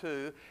chapter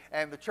 2.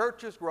 And the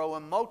church is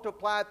growing,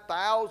 multiplied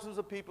thousands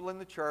of people in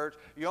the church.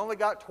 You only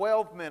got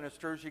 12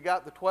 ministers. You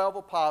got the 12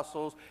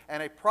 apostles.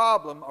 And a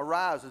problem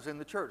arises in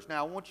the church.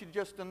 Now, I want you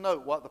just to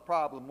note what the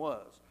problem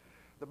was.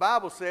 The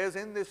Bible says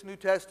in this New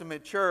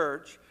Testament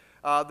church,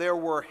 there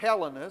were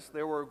Hellenists.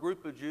 There were a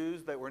group of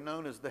Jews that were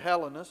known as the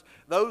Hellenists.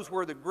 Those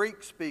were the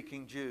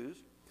Greek-speaking Jews.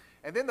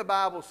 And then the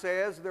Bible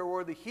says there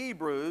were the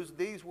Hebrews.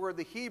 These were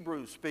the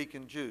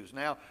Hebrew-speaking Jews.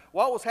 Now,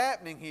 what was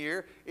happening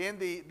here in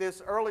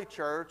this early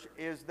church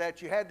is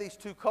that you had these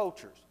two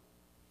cultures.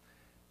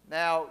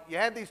 Now, you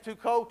had these two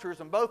cultures,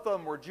 and both of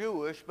them were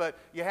Jewish, but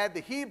you had the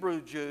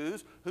Hebrew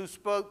Jews who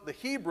spoke the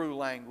Hebrew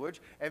language,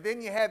 and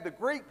then you had the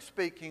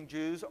Greek-speaking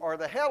Jews, or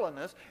the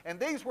Hellenists, and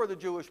these were the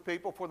Jewish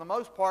people, for the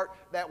most part,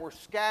 that were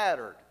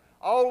scattered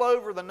all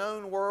over the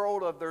known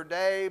world of their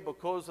day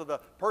because of the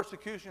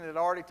persecution that had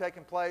already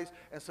taken place.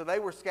 And so they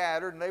were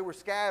scattered, and they were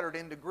scattered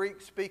into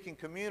Greek-speaking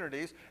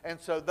communities. And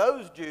so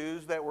those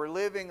Jews that were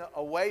living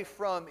away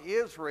from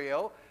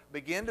Israel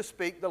began to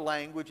speak the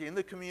language in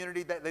the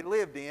community that they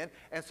lived in.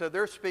 And so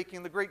they're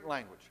speaking the Greek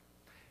language.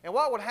 And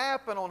what would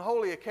happen on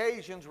holy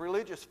occasions,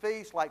 religious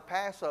feasts like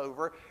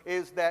Passover,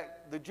 is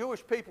that the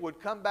Jewish people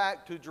would come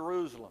back to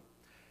Jerusalem.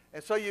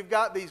 And so you've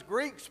got these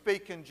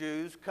Greek-speaking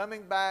Jews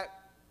coming back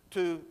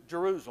to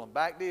Jerusalem,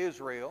 back to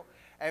Israel.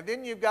 And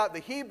then you've got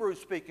the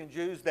Hebrew-speaking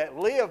Jews that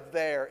live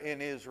there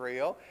in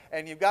Israel.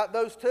 And you've got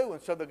those two.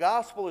 And so the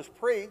gospel is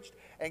preached.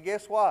 And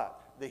guess what?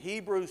 The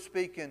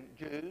Hebrew-speaking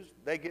Jews,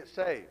 they get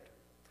saved.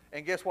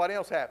 And guess what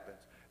else happens?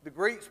 The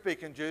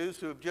Greek-speaking Jews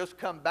who have just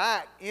come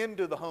back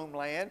into the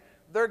homeland,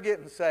 they're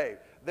getting saved.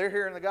 They're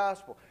hearing the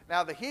gospel.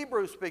 Now, the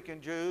Hebrew-speaking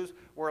Jews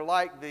were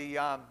like the,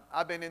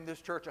 I've been in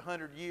this church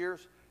 100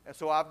 years, and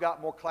so I've got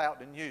more clout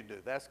than you do.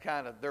 That's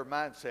kind of their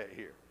mindset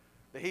here,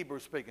 the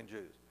Hebrew-speaking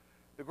Jews.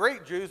 The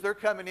Greek Jews, they're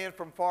coming in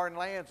from foreign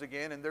lands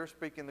again, and they're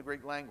speaking the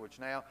Greek language.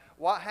 Now,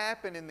 what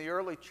happened in the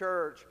early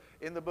church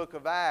in the book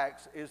of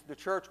Acts is the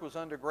church was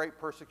under great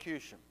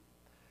persecution.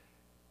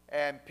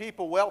 And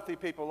people, wealthy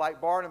people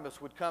like Barnabas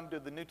would come to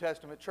the New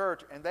Testament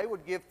church and they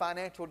would give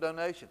financial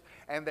donations.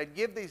 And they'd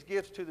give these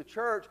gifts to the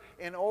church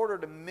in order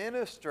to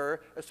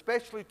minister,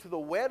 especially to the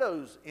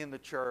widows in the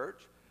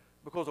church.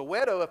 Because a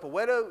widow, if a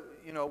widow,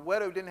 a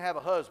widow didn't have a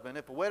husband,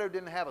 if a widow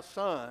didn't have a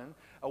son,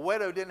 a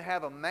widow didn't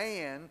have a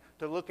man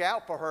to look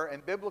out for her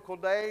in biblical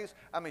days,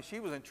 I mean,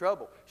 she was in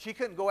trouble. She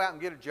couldn't go out and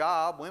get a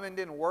job. Women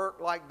didn't work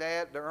like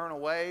that to earn a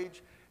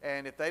wage.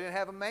 And if they didn't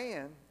have a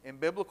man, in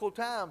biblical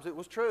times, it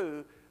was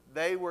true,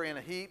 they were in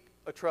a heap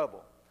of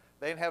trouble.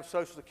 They didn't have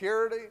Social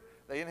Security.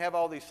 They didn't have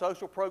all these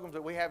social programs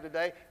that we have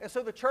today. And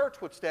so the church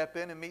would step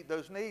in and meet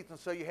those needs. And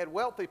so you had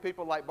wealthy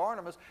people like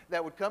Barnabas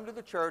that would come to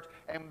the church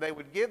and they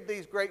would give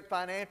these great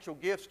financial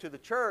gifts to the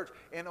church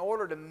in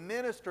order to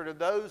minister to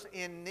those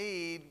in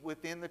need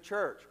within the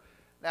church.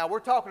 Now, we're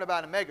talking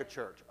about a mega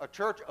church, a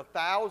church of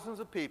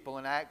thousands of people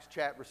in Acts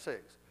chapter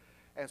 6.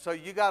 And so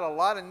you got a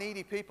lot of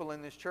needy people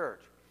in this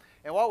church.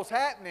 And what was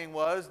happening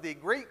was the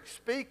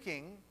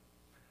Greek-speaking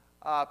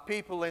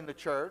people in the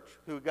church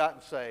who had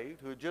gotten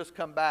saved, who had just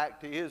come back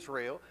to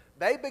Israel,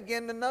 they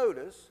began to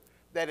notice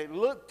that it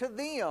looked to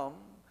them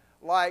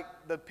like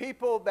the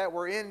people that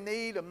were in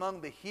need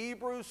among the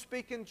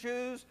Hebrew-speaking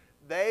Jews,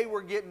 they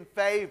were getting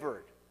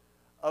favored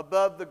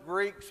above the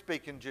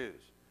Greek-speaking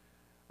Jews.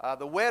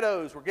 The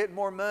widows were getting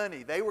more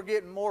money. They were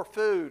getting more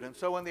food. And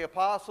so when the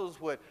apostles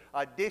would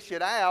dish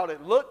it out,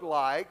 it looked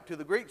like to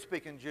the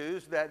Greek-speaking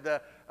Jews that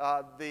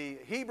the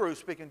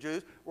Hebrew-speaking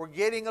Jews were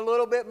getting a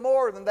little bit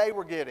more than they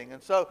were getting.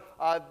 And so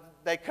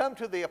they come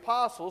to the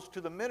apostles,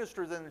 to the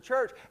ministers in the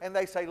church, and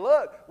they say,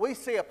 look, we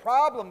see a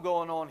problem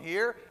going on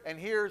here, and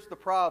here's the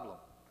problem.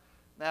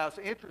 Now, it's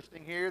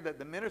interesting here that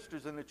the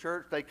ministers in the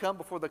church, they come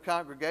before the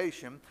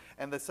congregation,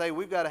 and they say,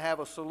 we've got to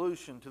have a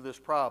solution to this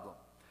problem.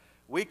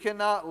 We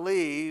cannot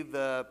leave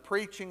the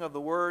preaching of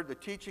the Word, the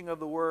teaching of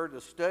the Word,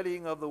 the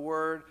studying of the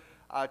Word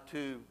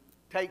to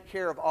take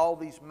care of all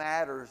these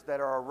matters that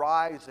are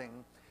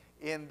arising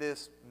in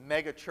this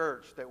mega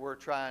church that we're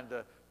trying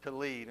to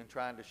lead and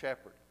trying to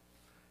shepherd.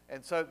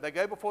 And so they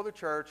go before the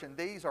church, and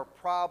these are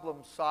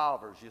problem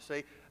solvers, you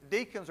see.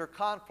 Deacons are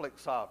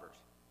conflict solvers.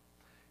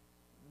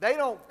 They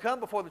don't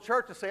come before the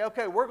church and say,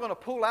 okay, we're going to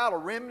pull out a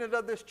remnant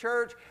of this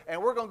church, and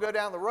we're going to go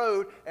down the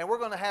road, and we're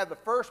going to have the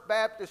First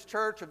Baptist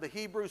Church of the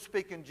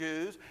Hebrew-speaking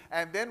Jews,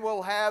 and then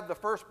we'll have the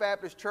First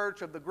Baptist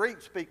Church of the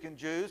Greek-speaking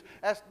Jews.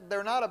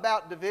 They're not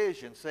about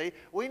division, see.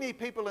 We need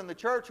people in the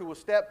church who will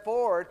step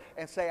forward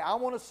and say, I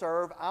want to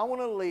serve, I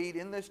want to lead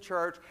in this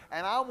church,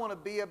 and I want to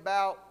be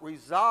about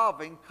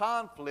resolving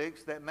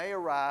conflicts that may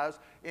arise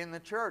in the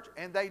church.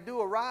 And they do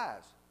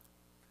arise.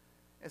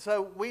 And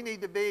so we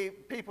need to be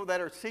people that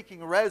are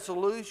seeking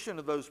resolution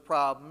of those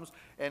problems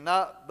and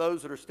not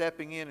those that are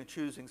stepping in and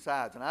choosing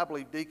sides. And I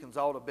believe deacons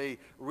ought to be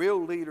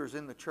real leaders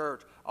in the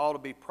church, ought to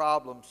be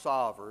problem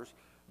solvers,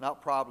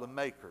 not problem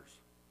makers.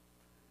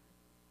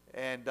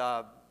 And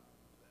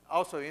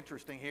also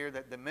interesting here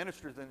that the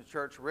ministers in the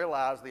church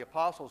realize, the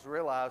apostles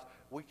realize,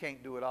 we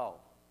can't do it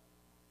all.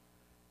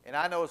 And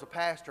I know as a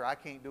pastor, I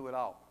can't do it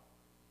all.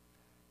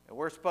 And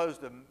we're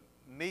supposed to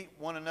meet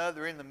one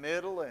another in the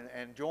middle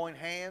and join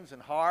hands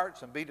and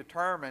hearts and be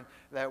determined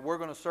that we're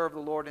going to serve the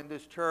Lord in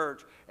this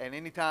church. And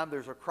anytime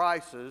there's a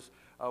crisis,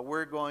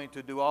 we're going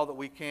to do all that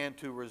we can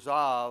to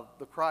resolve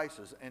the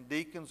crisis. And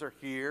deacons are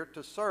here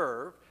to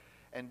serve,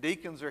 and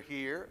deacons are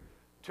here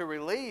to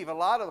relieve a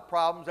lot of the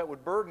problems that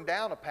would burden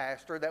down a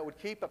pastor, that would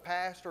keep a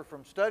pastor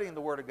from studying the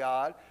Word of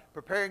God,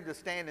 preparing to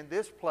stand in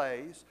this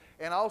place,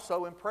 and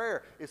also in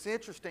prayer. It's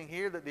interesting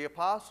here that the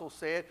apostles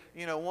said,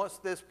 you know, once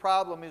this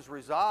problem is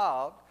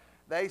resolved,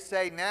 they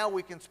say now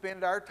we can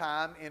spend our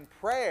time in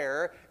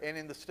prayer and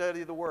in the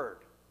study of the Word.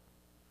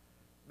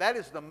 That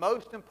is the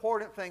most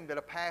important thing that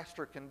a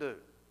pastor can do.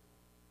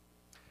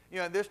 You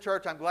know, in this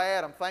church, I'm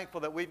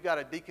thankful that we've got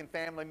a deacon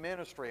family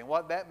ministry. And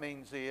what that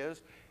means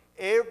is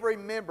every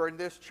member in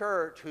this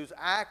church who's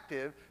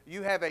active,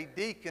 you have a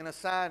deacon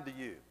assigned to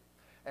you.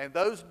 And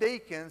those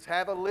deacons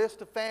have a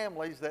list of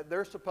families that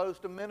they're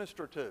supposed to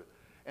minister to.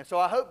 And so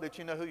I hope that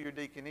you know who your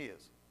deacon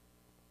is.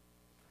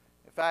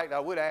 In fact, I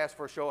would ask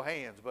for a show of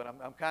hands, but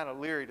I'm kind of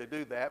leery to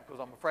do that because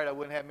I'm afraid I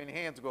wouldn't have many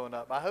hands going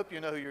up. I hope you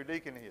know who your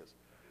deacon is.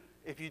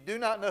 If you do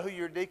not know who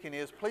your deacon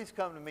is, please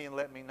come to me and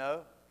let me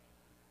know.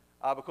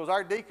 Because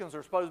our deacons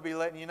are supposed to be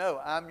letting you know,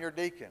 I'm your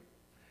deacon.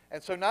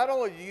 And so not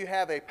only do you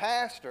have a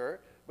pastor,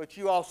 but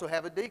you also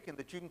have a deacon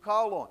that you can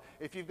call on.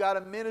 If you've got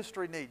a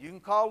ministry need, you can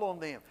call on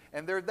them,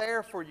 and they're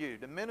there for you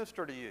to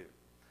minister to you.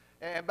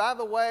 And by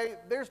the way,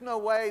 there's no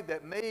way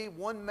that me,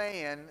 one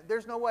man,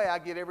 there's no way I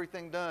get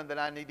everything done that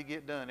I need to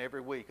get done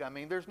every week. I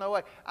mean, there's no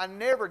way. I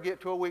never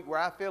get to a week where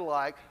I feel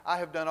like I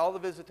have done all the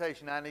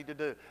visitation I need to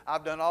do.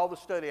 I've done all the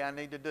study I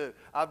need to do.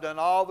 I've done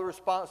all the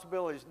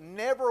responsibilities.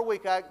 Never a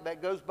week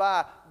that goes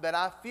by that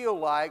I feel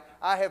like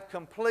I have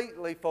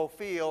completely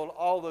fulfilled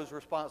all those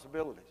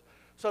responsibilities.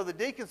 So the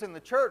deacons in the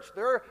church,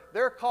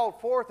 they're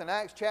called forth in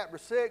Acts chapter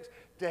 6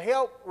 to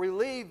help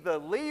relieve the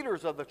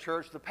leaders of the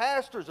church, the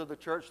pastors of the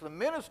church, the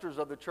ministers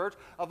of the church,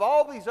 of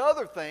all these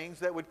other things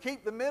that would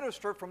keep the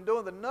minister from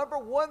doing the number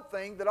one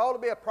thing that ought to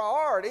be a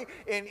priority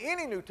in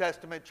any New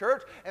Testament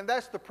church, and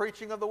that's the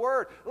preaching of the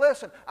Word.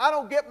 Listen, I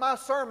don't get my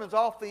sermons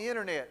off the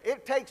internet.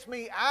 It takes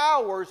me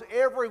hours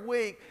every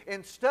week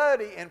in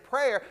study and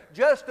prayer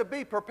just to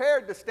be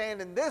prepared to stand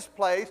in this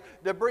place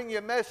to bring you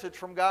a message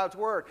from God's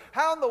Word.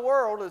 How in the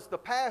world is the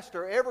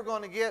pastor ever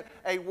going to get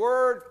a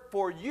word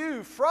for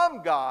you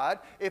from God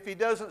if he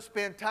doesn't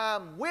spend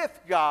time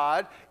with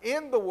God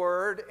in the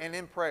Word and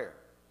in prayer?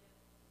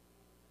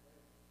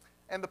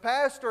 And the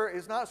pastor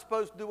is not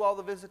supposed to do all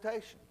the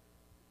visitation.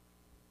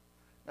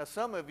 Now,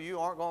 some of you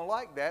aren't going to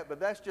like that, but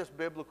that's just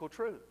biblical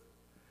truth.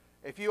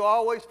 If you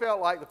always felt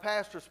like the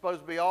pastor is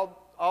supposed to be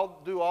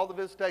do all the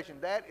visitation,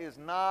 that is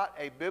not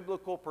a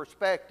biblical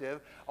perspective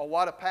of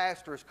what a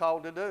pastor is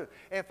called to do.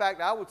 In fact,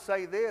 I would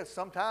say this,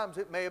 sometimes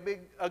it may be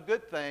a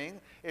good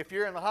thing if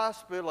you're in the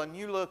hospital and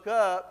you look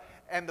up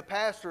and the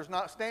pastor is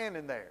not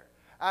standing there.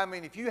 I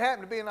mean, if you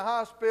happen to be in the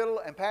hospital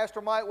and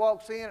Pastor Mike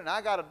walks in and I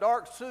got a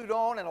dark suit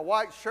on and a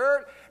white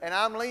shirt and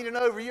I'm leaning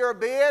over your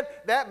bed,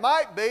 that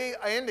might be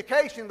an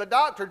indication the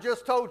doctor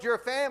just told your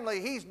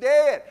family he's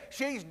dead,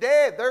 she's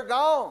dead, they're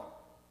gone.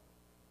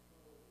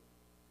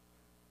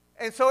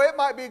 And so it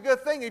might be a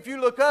good thing if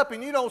you look up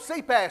and you don't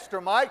see Pastor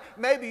Mike,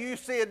 maybe you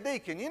see a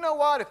deacon. You know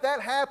what? If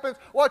that happens,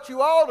 what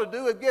you ought to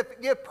do is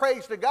give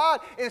praise to God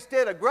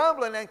instead of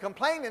grumbling and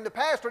complaining. The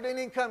pastor didn't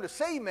even come to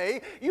see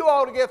me. You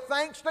ought to give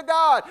thanks to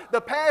God.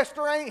 The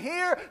pastor ain't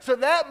here, so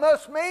that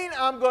must mean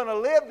I'm going to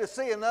live to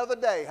see another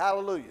day.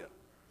 Hallelujah.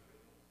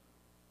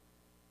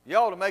 You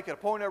ought to make it a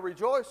point of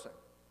rejoicing.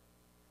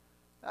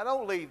 Now,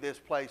 don't leave this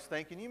place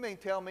thinking, you mean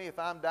tell me if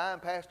I'm dying,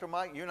 Pastor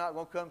Mike, you're not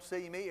going to come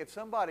see me? If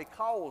somebody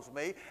calls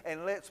me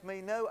and lets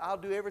me know, I'll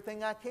do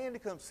everything I can to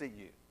come see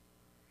you.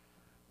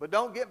 But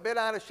don't get bent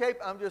out of shape.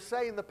 I'm just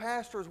saying the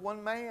pastor is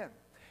one man.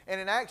 And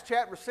in Acts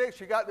chapter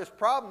 6, you got this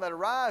problem that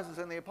arises,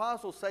 and the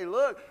apostles say,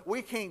 look,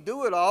 we can't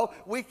do it all.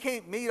 We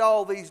can't meet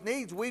all these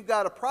needs. We've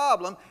got a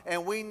problem,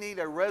 and we need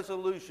a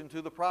resolution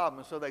to the problem.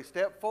 And so they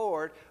step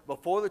forward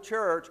before the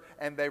church,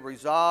 and they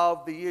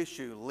resolve the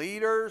issue.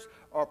 Leaders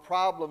are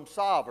problem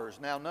solvers.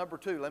 Now, number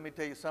two, let me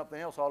tell you something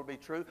else ought to be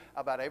true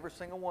about every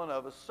single one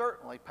of us,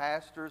 certainly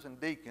pastors and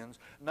deacons.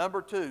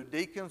 Number two,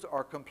 deacons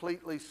are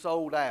completely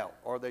sold out,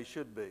 or they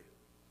should be.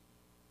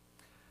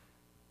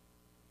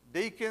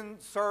 Deacon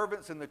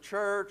servants in the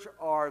church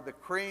are the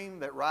cream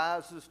that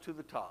rises to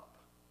the top.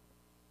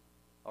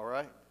 All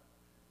right?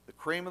 The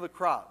cream of the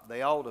crop.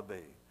 They ought to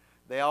be.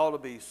 They ought to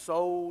be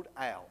sold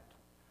out.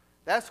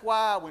 That's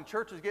why when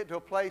churches get to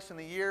a place in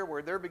the year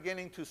where they're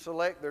beginning to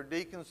select their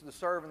deacons to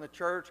serve in the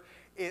church,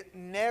 it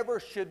never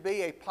should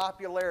be a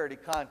popularity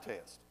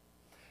contest.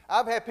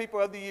 I've had people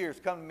over the years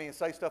come to me and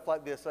say stuff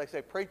like this. They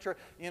say, preacher,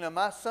 you know,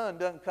 my son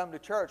doesn't come to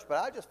church,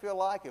 but I just feel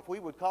like if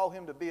we would call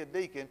him to be a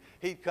deacon,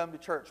 he'd come to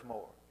church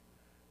more.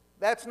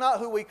 That's not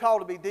who we call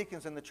to be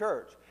deacons in the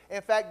church.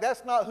 In fact,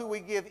 that's not who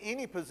we give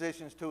any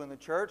positions to in the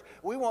church.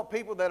 We want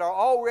people that are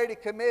already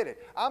committed.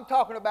 I'm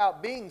talking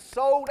about being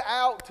sold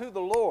out to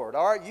the Lord.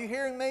 All right, you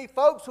hearing me?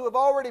 Folks who have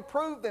already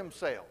proved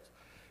themselves.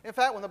 In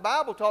fact, when the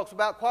Bible talks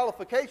about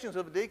qualifications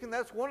of a deacon,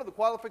 that's one of the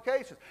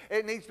qualifications.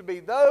 It needs to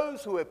be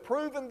those who have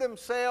proven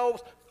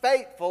themselves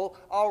faithful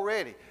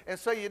already. And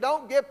so you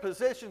don't give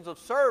positions of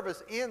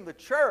service in the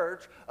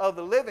church of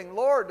the living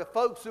Lord to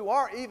folks who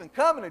aren't even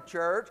coming to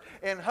church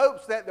in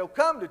hopes that they'll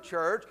come to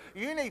church.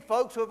 You need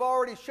folks who have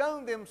already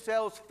shown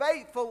themselves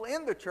faithful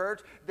in the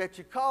church that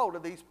you call to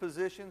these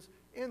positions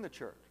in the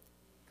church.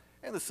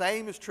 And the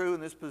same is true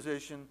in this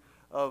position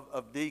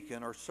of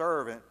deacon or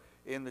servant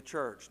in the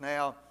church.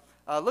 Now,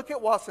 look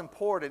at what's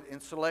important in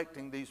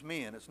selecting these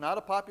men. It's not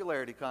a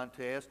popularity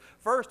contest.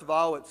 First of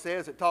all,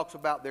 it talks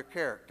about their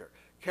character.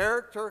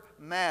 Character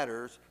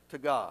matters to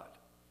God.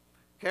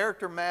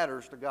 Character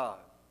matters to God.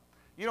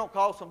 You don't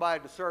call somebody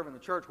to serve in the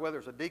church, whether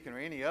it's a deacon or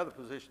any other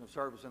position of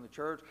service in the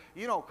church.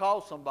 You don't call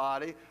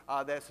somebody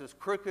that's as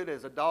crooked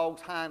as a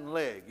dog's hind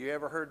leg. You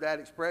ever heard that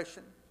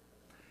expression?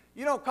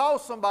 You don't call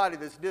somebody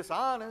that's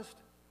dishonest.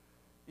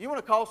 You want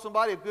to call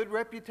somebody a good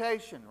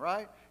reputation,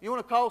 right? You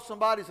want to call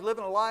somebody who's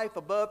living a life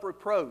above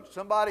reproach.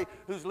 Somebody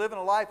who's living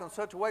a life in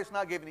such a way it's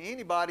not giving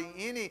anybody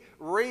any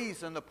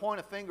reason to point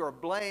a finger of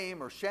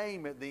blame or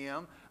shame at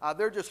them.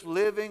 They're just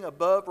living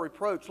above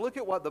reproach. Look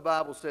at what the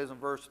Bible says in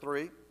verse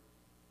 3.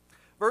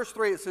 Verse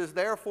 3, it says,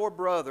 therefore,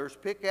 brothers,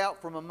 pick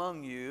out from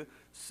among you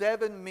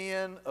 7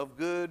 men of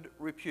good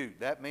repute.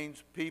 That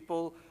means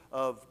people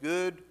of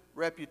good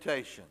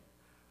reputation.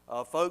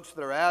 Folks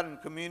that are out in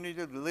the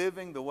community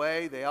living the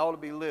way they ought to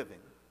be living.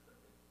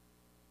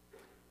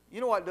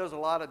 You know what does a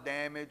lot of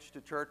damage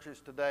to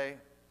churches today?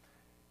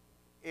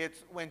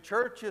 It's when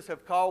churches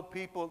have called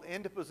people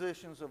into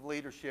positions of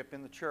leadership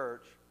in the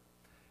church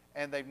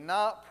and they've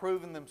not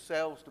proven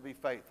themselves to be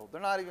faithful.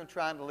 They're not even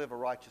trying to live a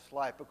righteous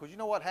life, because you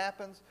know what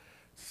happens?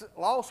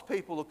 Lost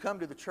people will come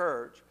to the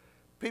church,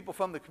 people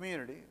from the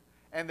community,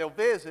 and they'll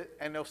visit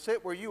and they'll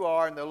sit where you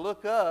are and they'll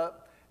look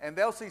up and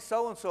they'll see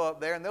so-and-so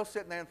up there, and they'll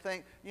sit there and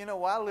think, you know,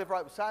 well, I live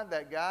right beside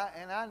that guy,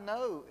 and I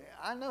know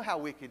how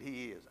wicked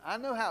he is. I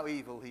know how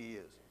evil he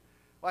is.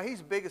 Well, he's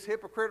the biggest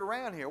hypocrite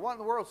around here. What in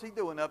the world is he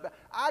doing up there?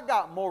 I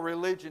got more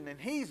religion than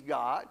he's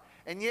got,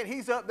 and yet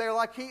he's up there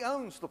like he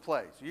owns the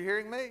place. You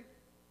hearing me?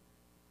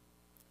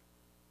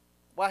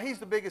 Well, he's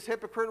the biggest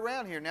hypocrite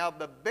around here. Now,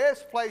 the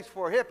best place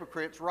for a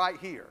hypocrite's right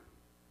here.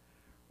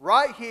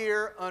 Right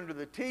here under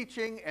the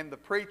teaching and the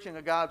preaching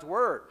of God's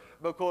Word.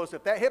 Because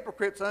if that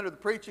hypocrite's under the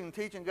preaching and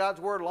teaching of God's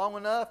Word long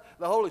enough,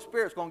 the Holy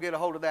Spirit's going to get a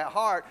hold of that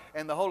heart,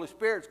 and the Holy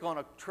Spirit's going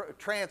to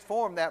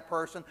transform that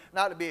person,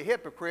 not to be a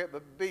hypocrite,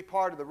 but be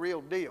part of the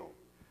real deal.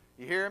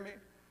 You hear me?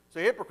 So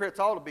hypocrites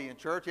ought to be in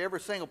church. Every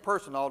single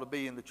person ought to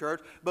be in the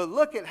church. But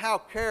look at how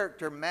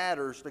character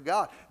matters to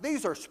God.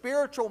 These are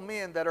spiritual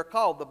men that are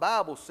called, the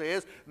Bible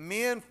says,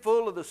 men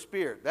full of the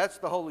Spirit. That's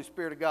the Holy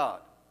Spirit of God.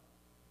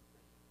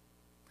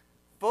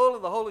 full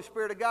of the Holy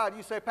Spirit of God.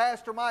 You say,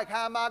 Pastor Mike,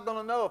 how am I going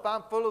to know if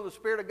I'm full of the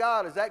Spirit of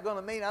God? Is that going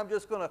to mean I'm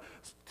just going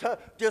to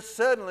just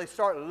suddenly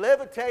start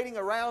levitating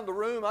around the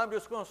room? I'm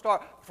just going to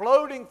start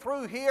floating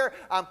through here.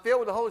 I'm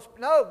filled with the Holy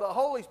Spirit.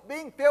 No,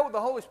 being filled with the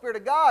Holy Spirit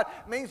of God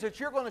means that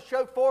you're going to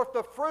show forth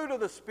the fruit of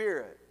the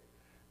Spirit.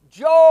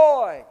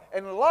 Joy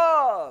and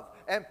love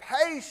and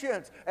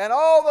patience and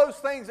all those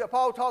things that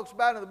Paul talks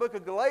about in the book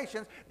of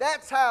Galatians.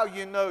 That's how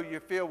you know you're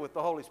filled with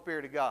the Holy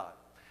Spirit of God.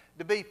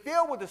 To be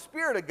filled with the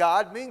Spirit of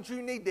God means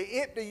you need to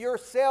empty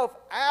yourself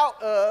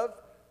out of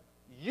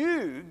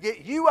you,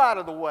 get you out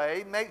of the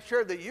way, make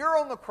sure that you're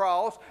on the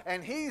cross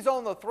and He's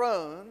on the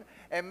throne,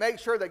 and make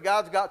sure that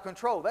God's got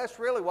control. That's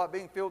really what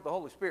being filled with the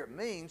Holy Spirit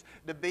means,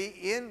 to be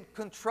in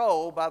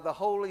control by the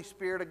Holy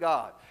Spirit of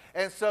God.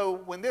 And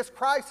so when this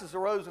crisis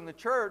arose in the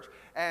church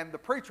and the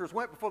preachers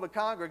went before the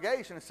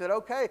congregation and said,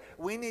 okay,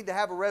 we need to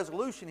have a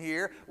resolution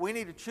here. We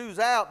need to choose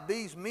out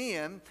these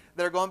men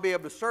that are going to be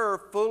able to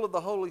serve full of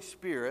the Holy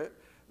Spirit.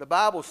 The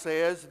Bible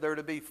says they're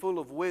to be full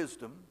of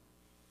wisdom.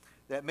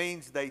 That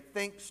means they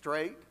think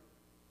straight.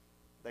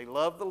 They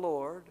love the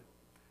Lord.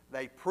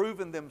 They've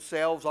proven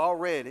themselves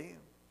already.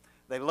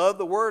 They love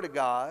the Word of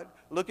God.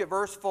 Look at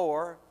verse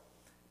 4.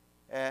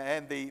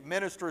 And the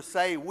ministers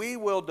say, we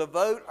will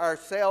devote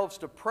ourselves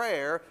to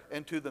prayer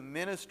and to the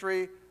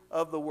ministry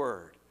of the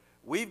Word.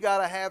 We've got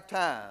to have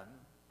time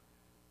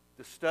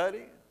to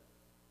study,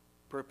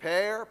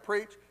 prepare,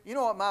 preach. You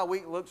know what my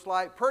week looks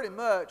like? Pretty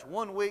much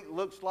 1 week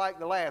looks like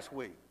the last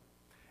week.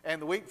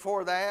 And the week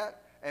before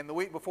that, and the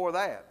week before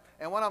that.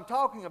 And what I'm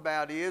talking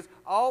about is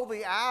all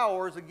the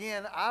hours,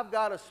 again, I've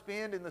got to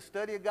spend in the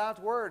study of God's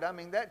Word. I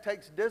mean, that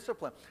takes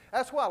discipline.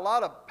 That's why a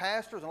lot of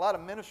pastors and a lot of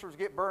ministers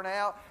get burnt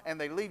out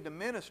and they leave the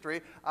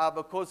ministry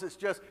because it's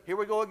just, here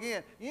we go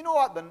again. You know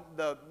what?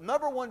 The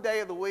number one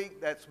day of the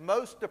week that's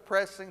most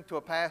depressing to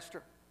a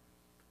pastor?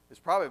 It's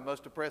probably the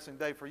most depressing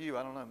day for you.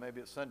 I don't know. Maybe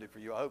it's Sunday for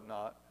you. I hope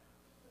not.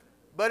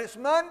 But it's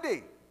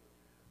Monday.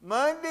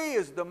 Monday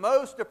is the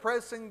most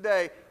depressing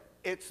day.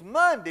 It's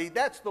Monday.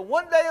 That's the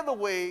one day of the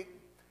week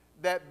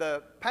that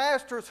the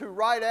pastors who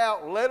write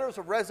out letters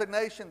of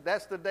resignation,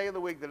 that's the day of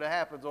the week that it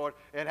happens, or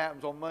it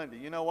happens on Monday.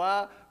 You know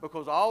why?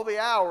 Because all the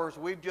hours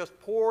we've just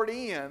poured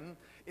in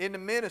the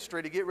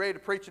ministry to get ready to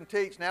preach and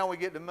teach, now we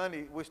get to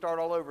Monday, we start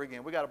all over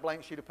again. We got a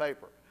blank sheet of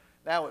paper.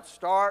 Now it's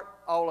start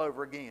all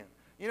over again.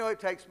 You know,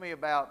 it takes me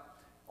about,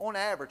 on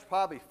average,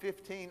 probably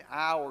 15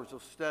 hours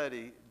of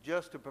study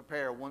just to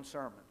prepare one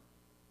sermon.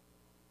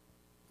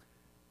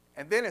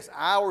 And then it's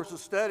hours of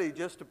study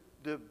just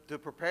to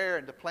prepare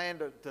and to plan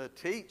to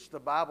teach the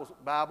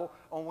Bible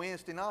on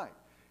Wednesday night.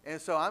 And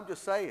so I'm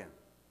just saying,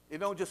 it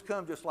don't just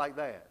come just like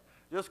that.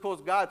 Just because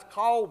God's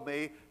called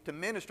me to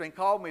ministry and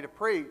called me to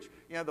preach,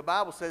 you know, the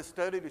Bible says,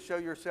 study to show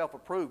yourself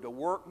approved, a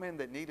workman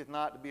that needeth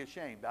not to be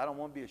ashamed. I don't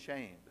want to be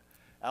ashamed.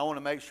 I want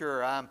to make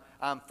sure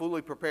I'm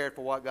fully prepared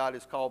for what God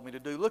has called me to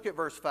do. Look at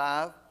verse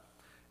 5.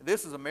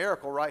 This is a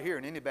miracle right here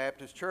in any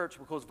Baptist church,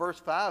 because verse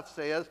 5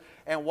 says,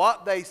 and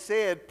what they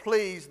said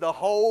pleased the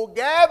whole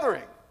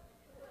gathering.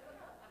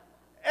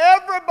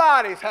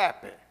 Everybody's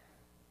happy.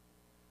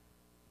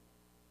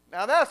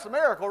 Now that's a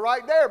miracle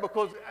right there,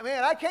 because,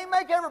 man, I can't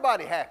make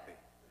everybody happy.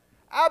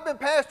 I've been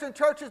pastoring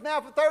churches now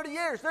for 30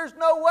 years. There's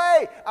no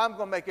way I'm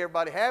going to make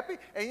everybody happy.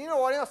 And you know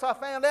what else I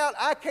found out?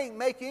 I can't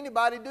make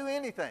anybody do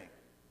anything.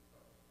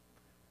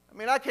 I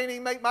mean, I can't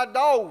even make my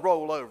dog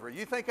roll over.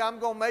 You think I'm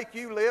going to make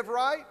you live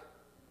right?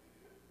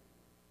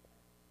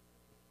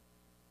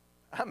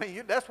 I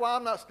mean, that's why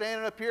I'm not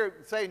standing up here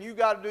saying you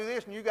got to do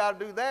this and you got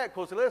to do that,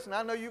 because, listen,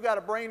 I know you got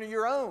a brain of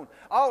your own.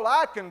 All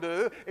I can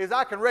do is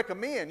I can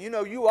recommend, you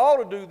know, you ought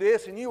to do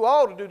this and you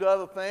ought to do the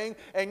other thing,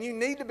 and you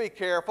need to be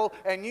careful,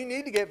 and you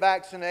need to get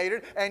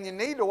vaccinated, and you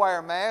need to wear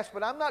a mask,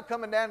 but I'm not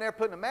coming down there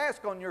putting a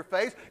mask on your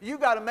face. You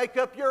got to make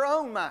up your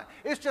own mind.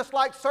 It's just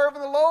like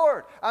serving the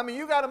Lord. I mean,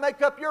 you got to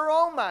make up your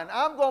own mind.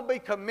 I'm going to be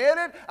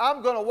committed.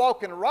 I'm going to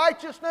walk in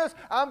righteousness.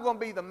 I'm going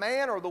to be the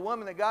man or the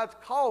woman that God's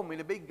called me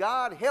to be.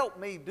 God, help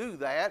me do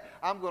that.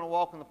 I'm going to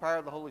walk in the power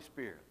of the Holy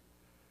Spirit.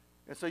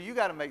 And so you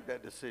got to make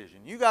that decision.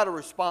 You got a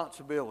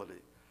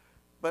responsibility.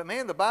 But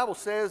man, the Bible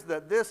says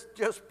that this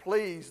just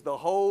pleased the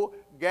whole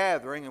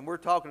gathering, and we're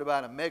talking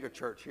about a mega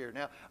church here.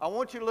 Now, I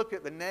want you to look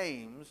at the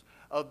names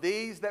of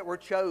these that were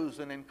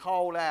chosen and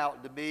called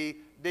out to be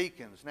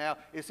deacons. Now,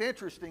 it's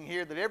interesting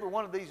here that every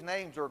one of these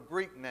names are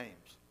Greek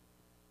names.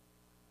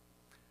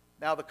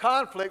 Now, the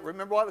conflict,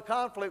 remember what the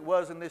conflict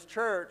was in this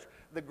church?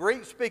 The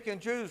Greek-speaking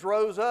Jews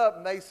rose up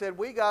and they said,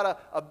 we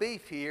got a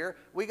beef here.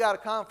 We got a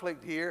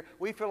conflict here.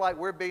 We feel like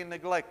we're being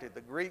neglected,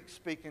 the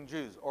Greek-speaking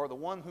Jews, or the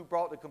one who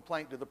brought the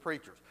complaint to the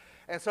preachers.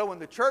 And so when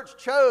the church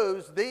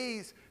chose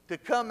these to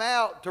come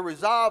out to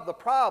resolve the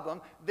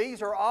problem,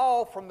 these are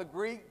all from the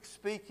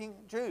Greek-speaking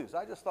Jews.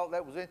 I just thought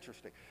that was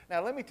interesting.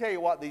 Now, let me tell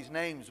you what these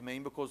names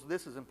mean, because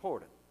this is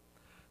important.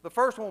 The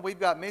first one we've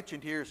got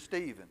mentioned here is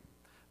Stephen.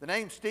 The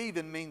name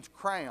Stephen means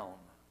crown.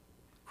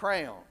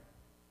 Crown.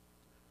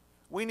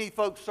 We need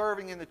folks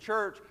serving in the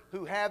church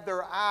who have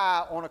their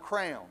eye on a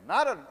crown.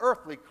 Not an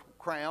earthly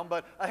crown,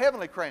 but a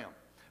heavenly crown.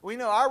 We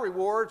know our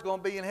reward's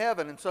going to be in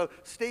heaven. And so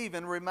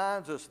Stephen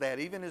reminds us that.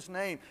 Even his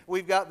name.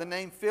 We've got the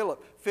name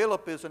Philip.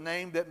 Philip is a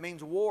name that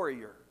means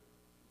warrior.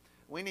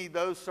 We need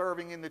those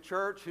serving in the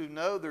church who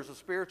know there's a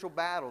spiritual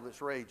battle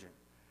that's raging.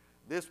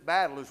 This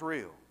battle is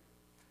real.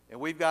 And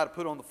we've got to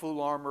put on the full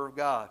armor of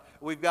God.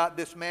 We've got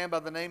this man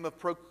by the name of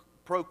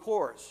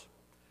Prochorus.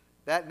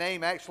 That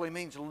name actually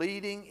means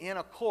leading in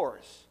a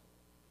chorus.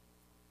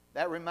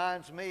 That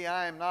reminds me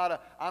I'm not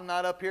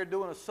up here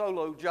doing a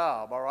solo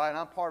job, all right?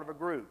 I'm part of a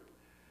group.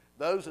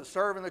 Those that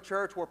serve in the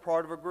church, we're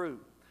part of a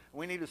group.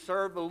 We need to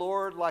serve the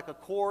Lord like a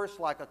chorus,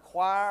 like a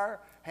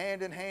choir,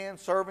 hand in hand,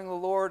 serving the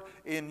Lord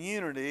in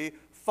unity,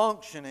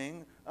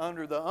 functioning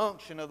under the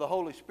unction of the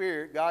Holy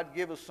Spirit. God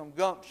give us some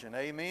gumption,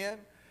 amen?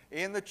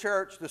 In the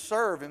church to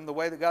serve Him the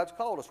way that God's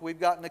called us. We've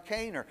got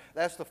Nicanor.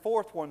 That's the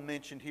fourth one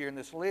mentioned here in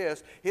this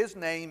list. His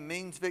name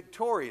means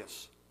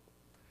victorious.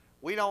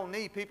 We don't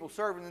need people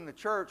serving in the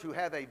church who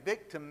have a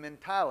victim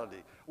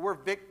mentality. We're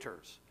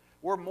victors.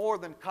 We're more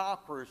than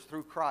conquerors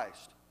through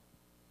Christ.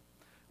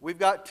 We've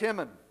got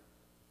Timon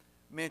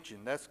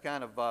mentioned. That's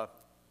kind of,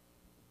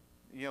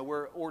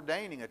 we're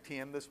ordaining a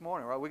Tim this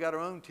morning, right? We got our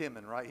own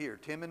Timon right here,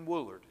 Timon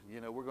Woolard.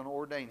 We're going to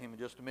ordain him in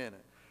just a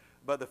minute.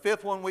 But the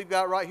fifth one we've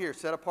got right here,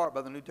 set apart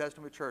by the New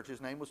Testament church,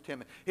 his name was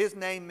Timon. His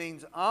name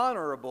means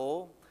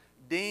honorable,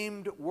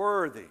 deemed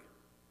worthy.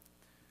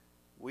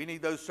 We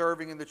need those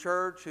serving in the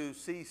church who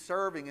see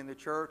serving in the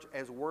church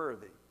as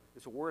worthy.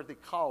 It's a worthy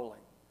calling.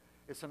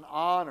 It's an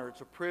honor,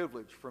 it's a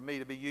privilege for me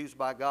to be used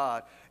by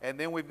God. And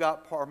then we've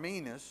got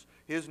Parmenas.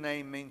 His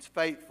name means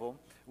faithful.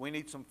 We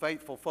need some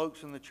faithful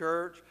folks in the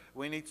church.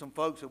 We need some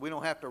folks that we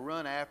don't have to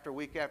run after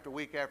week after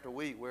week after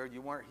week. Where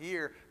you weren't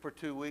here for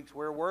 2 weeks,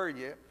 where were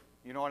you?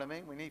 You know what I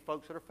mean? We need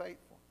folks that are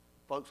faithful.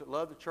 Folks that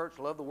love the church,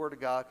 love the Word of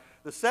God.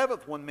 The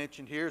seventh one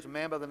mentioned here is a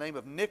man by the name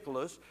of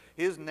Nicholas.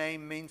 His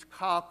name means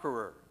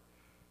conqueror.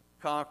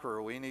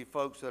 Conqueror. We need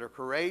folks that are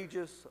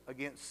courageous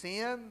against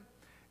sin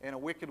in a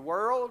wicked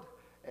world,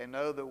 and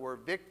know that we're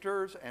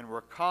victors and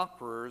we're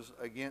conquerors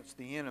against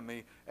the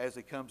enemy as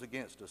he comes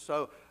against us.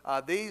 So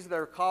these that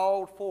are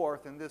called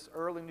forth in this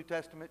early New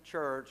Testament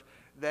church,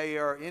 they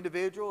are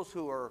individuals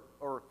who are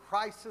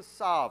crisis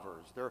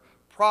solvers. They're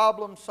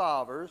problem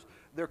solvers.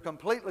 They're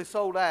completely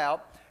sold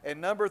out.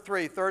 And number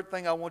three, third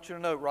thing I want you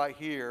to note right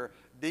here,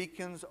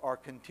 deacons are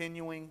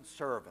continuing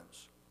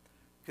servants.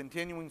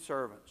 Continuing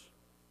servants.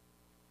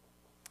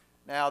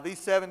 Now, these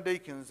 7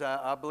 deacons,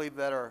 I believe,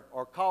 that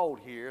are called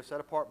here,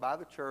 set apart by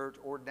the church,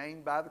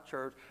 ordained by the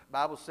church. The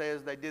Bible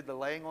says they did the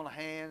laying on of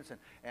hands,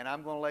 and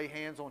I'm going to lay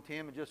hands on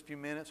Tim in just a few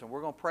minutes, and we're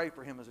going to pray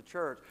for him as a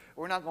church.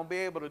 We're not going to be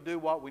able to do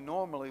what we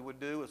normally would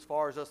do as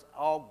far as us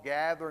all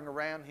gathering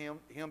around him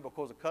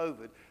because of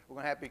COVID. We're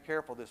going to have to be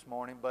careful this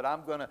morning, but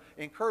I'm going to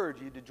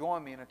encourage you to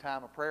join me in a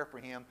time of prayer for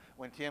him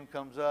when Tim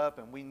comes up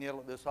and we kneel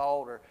at this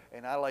altar,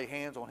 and I lay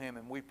hands on him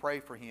and we pray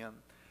for him.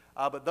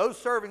 But those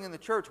serving in the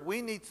church,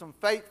 we need some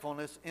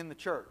faithfulness in the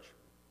church.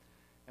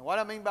 And what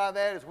I mean by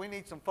that is we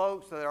need some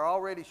folks that are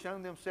already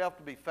shown themselves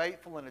to be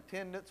faithful in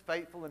attendance,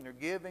 faithful in their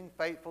giving,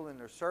 faithful in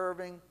their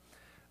serving.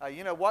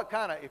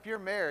 If you're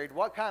married,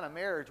 what kind of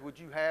marriage would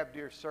you have,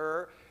 dear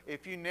sir,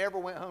 if you never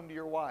went home to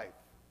your wife?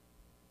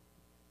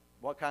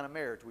 What kind of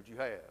marriage would you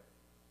have?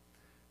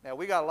 Now,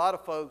 we got a lot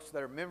of folks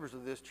that are members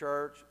of this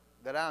church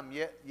that I'm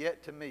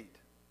yet to meet.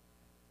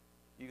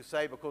 You can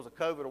say because of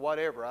COVID or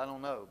whatever, I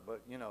don't know,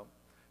 but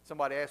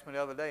somebody asked me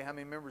the other day, how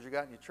many members you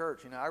got in your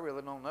church? I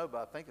really don't know,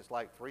 but I think it's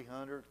like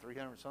 300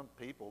 some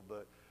people,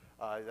 but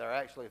they're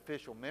actually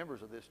official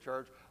members of this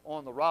church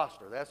on the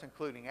roster. That's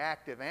including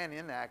active and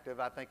inactive.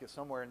 I think it's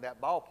somewhere in that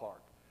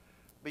ballpark.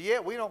 But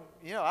yet we don't,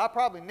 I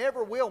probably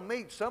never will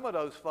meet some of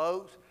those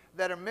folks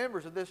that are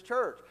members of this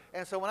church.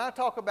 And so when I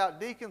talk about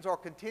deacons or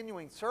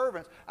continuing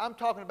servants, I'm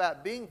talking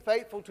about being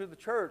faithful to the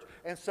church.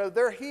 And so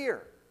they're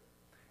here.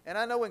 And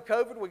I know in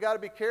COVID we got to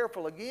be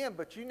careful again,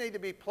 but you need to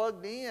be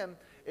plugged in.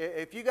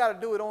 If you got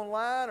to do it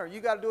online, or you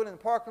got to do it in the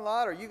parking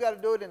lot, or you got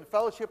to do it in the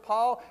fellowship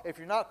hall, if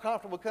you're not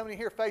comfortable coming in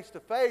here face to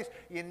face,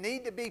 you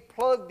need to be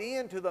plugged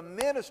into the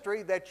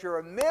ministry that you're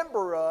a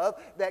member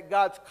of, that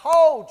God's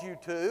called you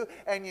to,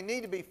 and you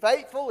need to be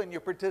faithful in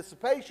your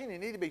participation. You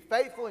need to be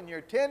faithful in your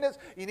attendance.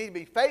 You need to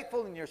be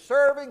faithful in your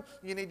serving.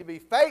 You need to be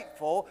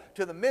faithful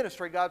to the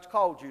ministry God's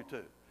called you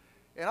to.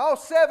 And all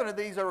 7 of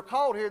these that were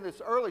called here in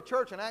this early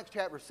church in Acts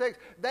chapter 6,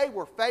 they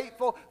were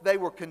faithful. They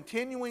were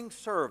continuing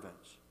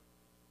servants.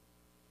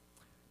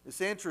 It's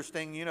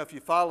interesting, if you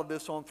follow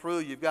this on through,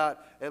 you've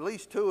got at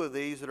least 2 of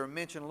these that are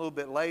mentioned a little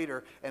bit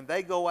later, and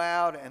they go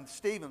out, and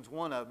Stephen's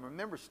one of them.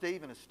 Remember,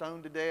 Stephen is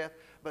stoned to death?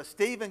 But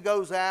Stephen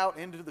goes out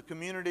into the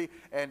community,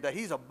 and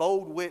he's a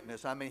bold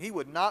witness. I mean, he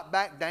would not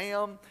back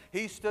down.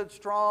 He stood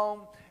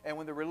strong. And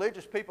when the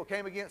religious people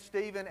came against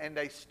Stephen and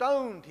they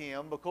stoned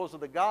him because of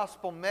the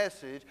gospel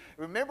message,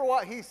 remember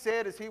what he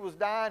said as he was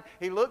dying?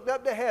 He looked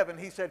up to heaven.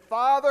 He said,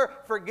 "Father,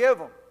 forgive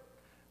them.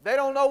 They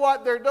don't know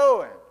what they're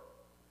doing."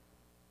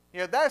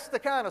 That's the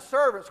kind of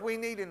servants we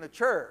need in the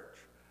church.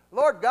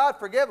 Lord God,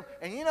 forgive them.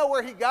 And you know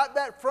where he got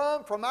that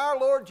from? From our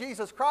Lord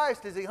Jesus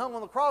Christ as he hung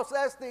on the cross.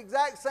 That's the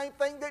exact same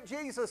thing that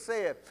Jesus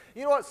said.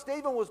 You know what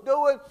Stephen was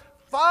doing?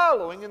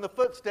 Following in the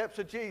footsteps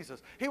of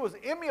Jesus. He was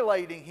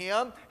emulating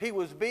him. He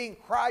was being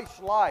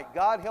Christ-like.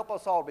 God help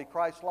us all to be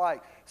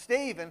Christ-like.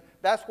 Stephen,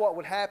 that's what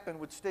would happen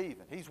with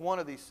Stephen. He's one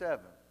of these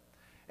 7.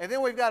 And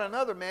then we've got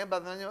another man by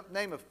the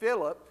name of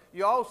Philip.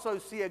 You also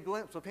see a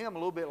glimpse of him a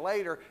little bit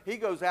later. He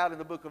goes out in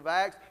the book of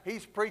Acts.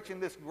 He's preaching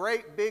this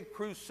great big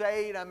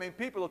crusade. I mean,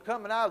 people are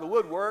coming out of the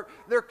woodwork.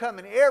 They're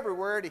coming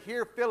everywhere to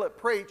hear Philip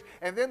preach.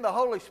 And then the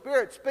Holy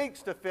Spirit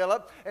speaks to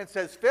Philip and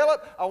says,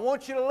 Philip, I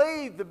want you to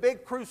leave the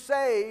big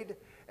crusade,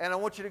 and I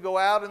want you to go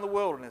out in the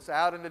wilderness,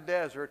 out in the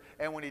desert.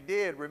 And when he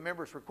did,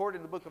 remember, it's recorded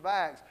in the book of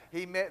Acts,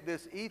 he met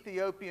this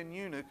Ethiopian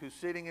eunuch who's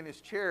sitting in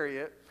his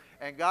chariot.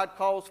 And God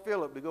calls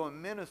Philip to go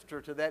and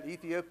minister to that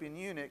Ethiopian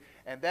eunuch.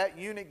 And that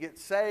eunuch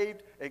gets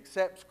saved,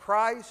 accepts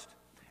Christ,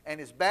 and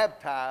is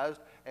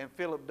baptized. And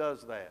Philip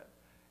does that.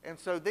 And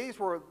so these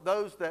were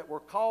those that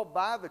were called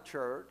by the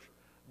church,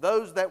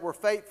 those that were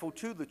faithful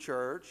to the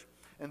church,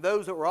 and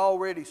those that were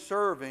already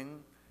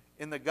serving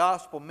in the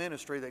gospel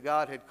ministry that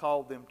God had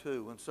called them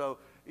to. And so,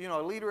 you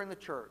know, a leader in the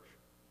church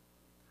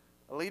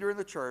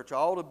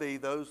ought to be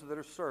those that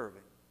are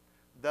serving,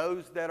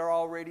 those that are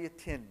already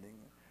attending,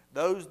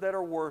 those that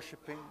are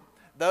worshiping,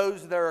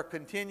 those that are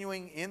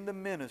continuing in the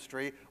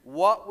ministry.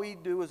 What we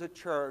do as a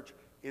church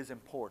is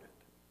important.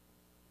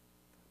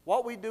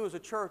 What we do as a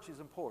church is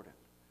important.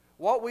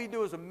 What we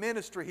do as a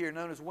ministry here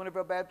known as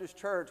Winterville Baptist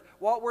Church,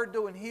 what we're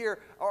doing here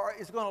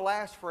is going to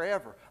last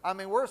forever. I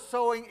mean, we're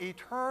sowing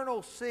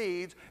eternal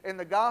seeds in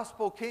the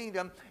gospel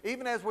kingdom,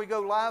 even as we go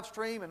live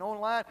stream and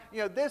online. You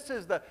know, this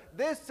is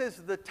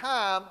the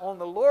time on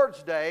the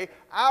Lord's Day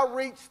I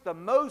reach the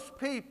most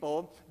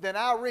people than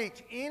I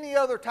reach any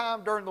other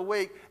time during the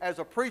week as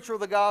a preacher of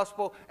the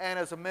gospel and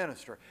as a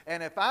minister.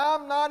 And if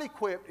I'm not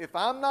equipped, if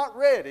I'm not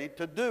ready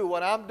to do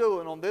what I'm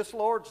doing on this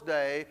Lord's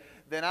Day,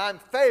 then I'm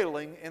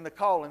failing in the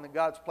calling that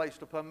God's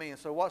placed upon me. And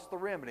so what's the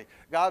remedy?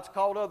 God's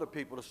called other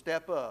people to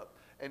step up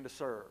and to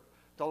serve,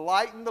 to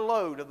lighten the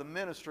load of the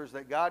ministers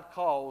that God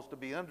calls to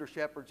be under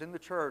shepherds in the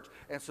church,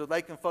 and so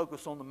they can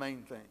focus on the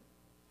main thing.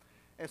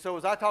 And so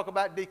as I talk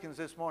about deacons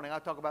this morning, I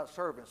talk about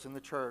servants in the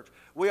church.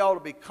 We ought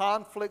to be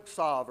conflict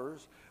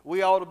solvers.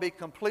 We ought to be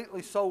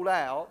completely sold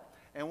out,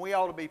 and we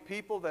ought to be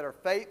people that are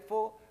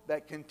faithful,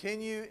 that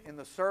continue in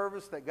the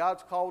service that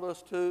God's called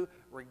us to,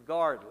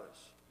 regardless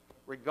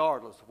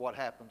of what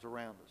happens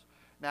around us.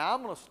 Now,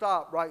 I'm going to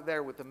stop right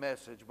there with the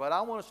message, but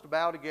I want us to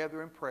bow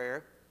together in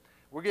prayer.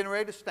 We're getting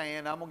ready to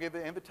stand. I'm going to give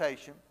the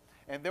invitation,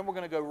 and then we're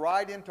going to go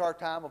right into our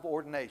time of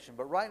ordination.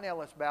 But right now,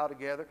 let's bow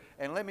together,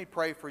 and let me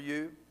pray for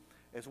you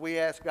as we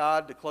ask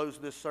God to close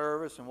this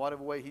service in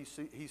whatever way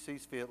He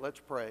sees fit. Let's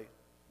pray.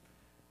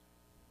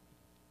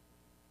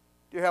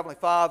 Dear Heavenly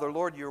Father,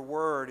 Lord, your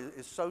word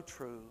is so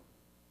true.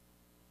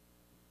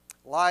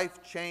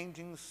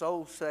 Life-changing,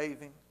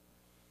 soul-saving.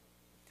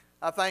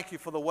 I thank you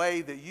for the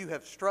way that you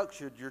have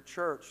structured your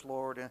church,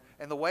 Lord,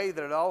 and the way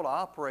that it ought to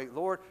operate.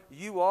 Lord,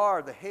 you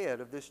are the head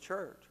of this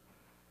church.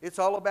 It's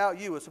all about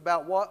you. It's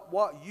about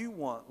what you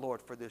want,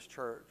 Lord, for this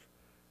church.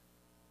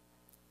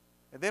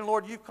 And then,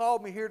 Lord, you've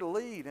called me here to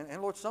lead.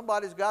 And Lord,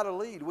 somebody's got to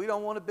lead. We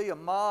don't want to be a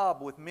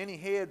mob with many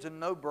heads and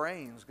no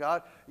brains.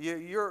 God,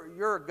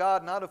 you're a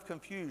God not of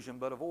confusion,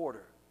 but of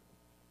order.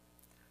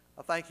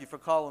 I thank you for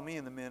calling me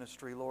in the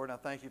ministry, Lord. And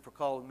I thank you for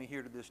calling me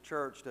here to this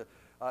church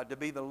to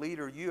be the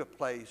leader you have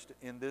placed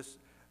in this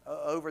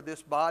over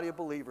this body of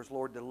believers,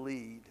 Lord, to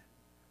lead.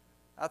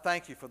 I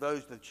thank you for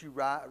those that you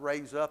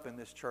raise up in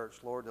this church,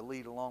 Lord, to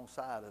lead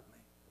alongside of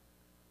me.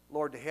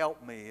 Lord, to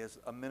help me as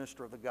a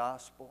minister of the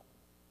gospel.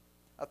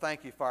 I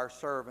thank you for our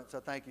servants. I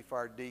thank you for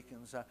our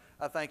deacons.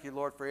 I thank you,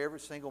 Lord, for every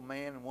single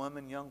man and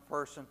woman, young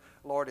person,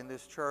 Lord, in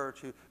this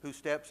church who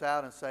steps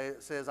out and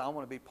says, I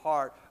want to be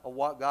part of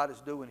what God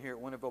is doing here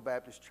at Winterville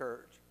Baptist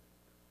Church.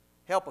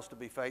 Help us to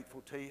be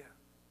faithful to you.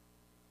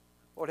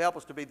 Lord, help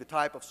us to be the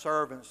type of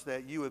servants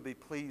that you would be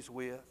pleased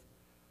with.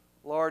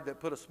 Lord, that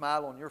put a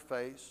smile on your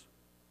face.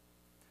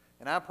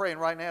 And I'm praying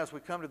right now as we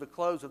come to the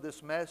close of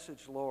this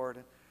message, Lord,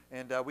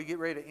 and we get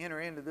ready to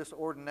enter into this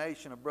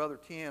ordination of Brother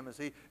Tim as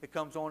he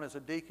comes on as a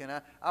deacon.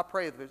 I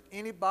pray if there's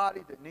anybody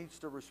that needs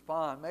to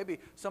respond, maybe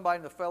somebody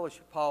in the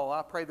fellowship hall,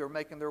 I pray they're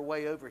making their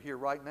way over here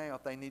right now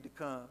if they need to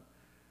come.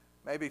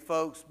 Maybe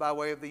folks by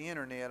way of the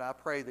internet, I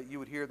pray that you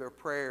would hear their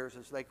prayers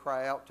as they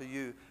cry out to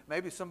you.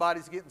 Maybe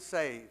somebody's getting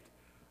saved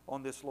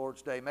on this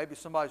Lord's Day. Maybe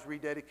somebody's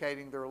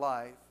rededicating their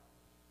life.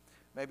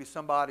 Maybe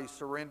somebody's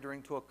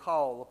surrendering to a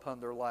call upon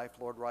their life,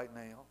 Lord, right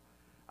now.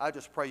 I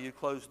just pray you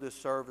close this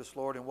service,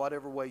 Lord, in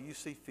whatever way you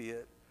see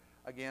fit.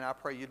 Again, I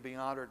pray you'd be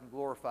honored and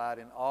glorified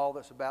in all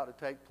that's about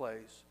to take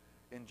place.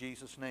 In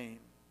Jesus' name,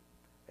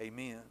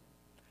 amen.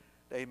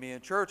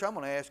 Amen. Church, I'm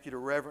going to ask you to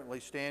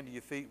reverently stand to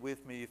your feet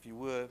with me if you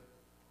would.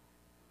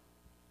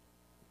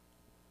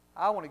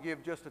 I want to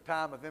give just a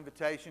time of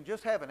invitation.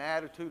 Just have an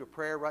attitude of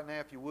prayer right now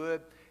if you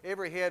would.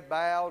 Every head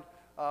bowed.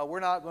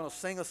 We're not going to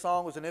sing a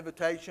song as an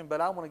invitation,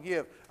 but I want to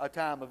give a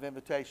time of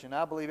invitation.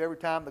 I believe every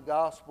time the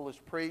gospel is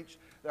preached,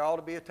 there ought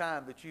to be a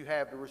time that you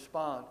have to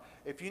respond.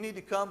 If you need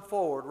to come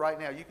forward right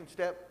now, you can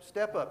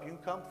step up. You can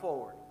come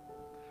forward.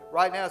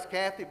 Right now as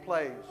Kathy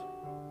plays,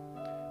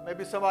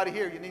 maybe somebody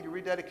here, you need to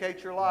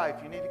rededicate your life.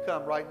 You need to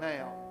come right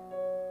now.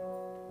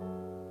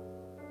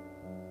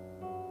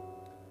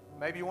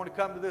 Maybe you want to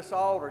come to this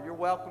altar. You're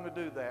welcome to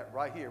do that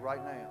right here,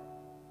 right now.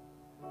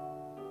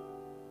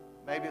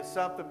 Maybe it's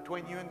something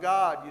between you and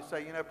God. You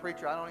say, you know,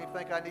 preacher, I don't even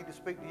think I need to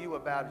speak to you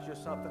about it. It's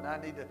just something I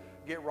need to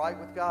get right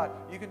with God.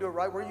 You can do it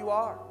right where you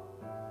are.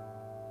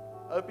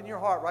 Open your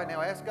heart right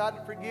now. Ask God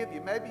to forgive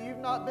you. Maybe you've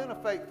not been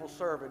a faithful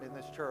servant in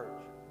this church.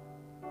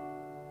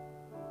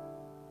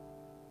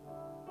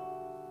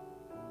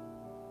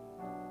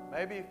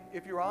 Maybe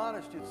if you're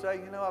honest, you'd say,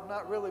 you know, I've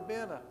not really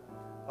been a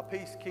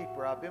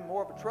peacekeeper. I've been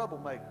more of a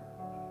troublemaker.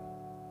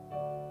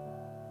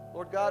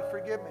 Lord God,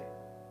 forgive me.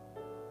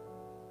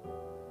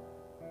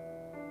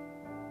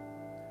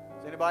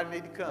 Does anybody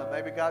need to come?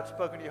 Maybe God's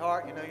spoken to your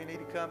heart. You know you need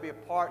to come, be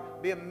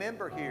a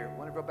member here at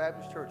Winterville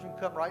Baptist Church. You can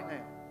come right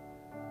now.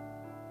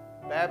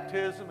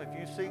 Baptism, if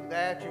you seek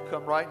that, you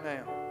come right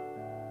now.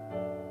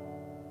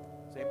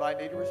 Does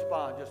anybody need to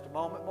respond? Just a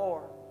moment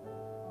more.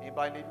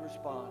 Anybody need to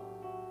respond?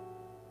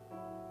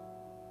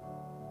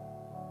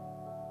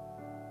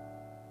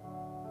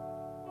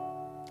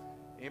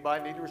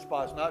 Anybody need to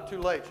respond? It's not too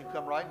late. You can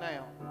come right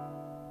now.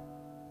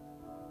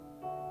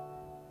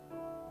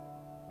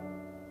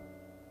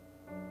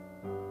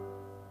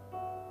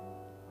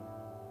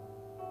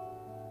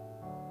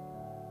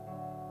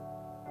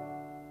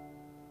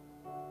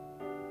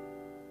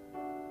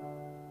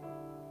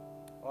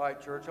 All right,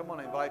 church, I'm going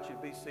to invite you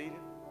to be seated.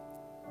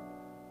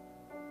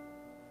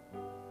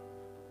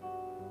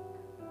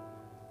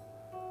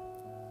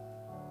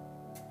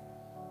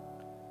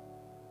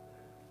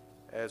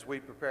 As we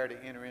prepare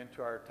to enter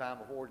into our time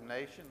of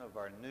ordination of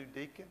our new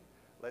deacon,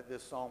 let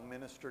this song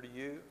minister to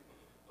you.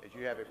 As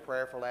you have a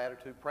prayerful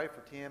attitude, pray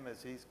for Tim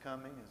as he's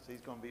coming, as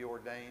he's going to be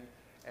ordained,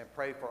 and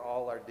pray for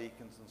all our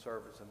deacons and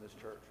servants in this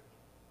church.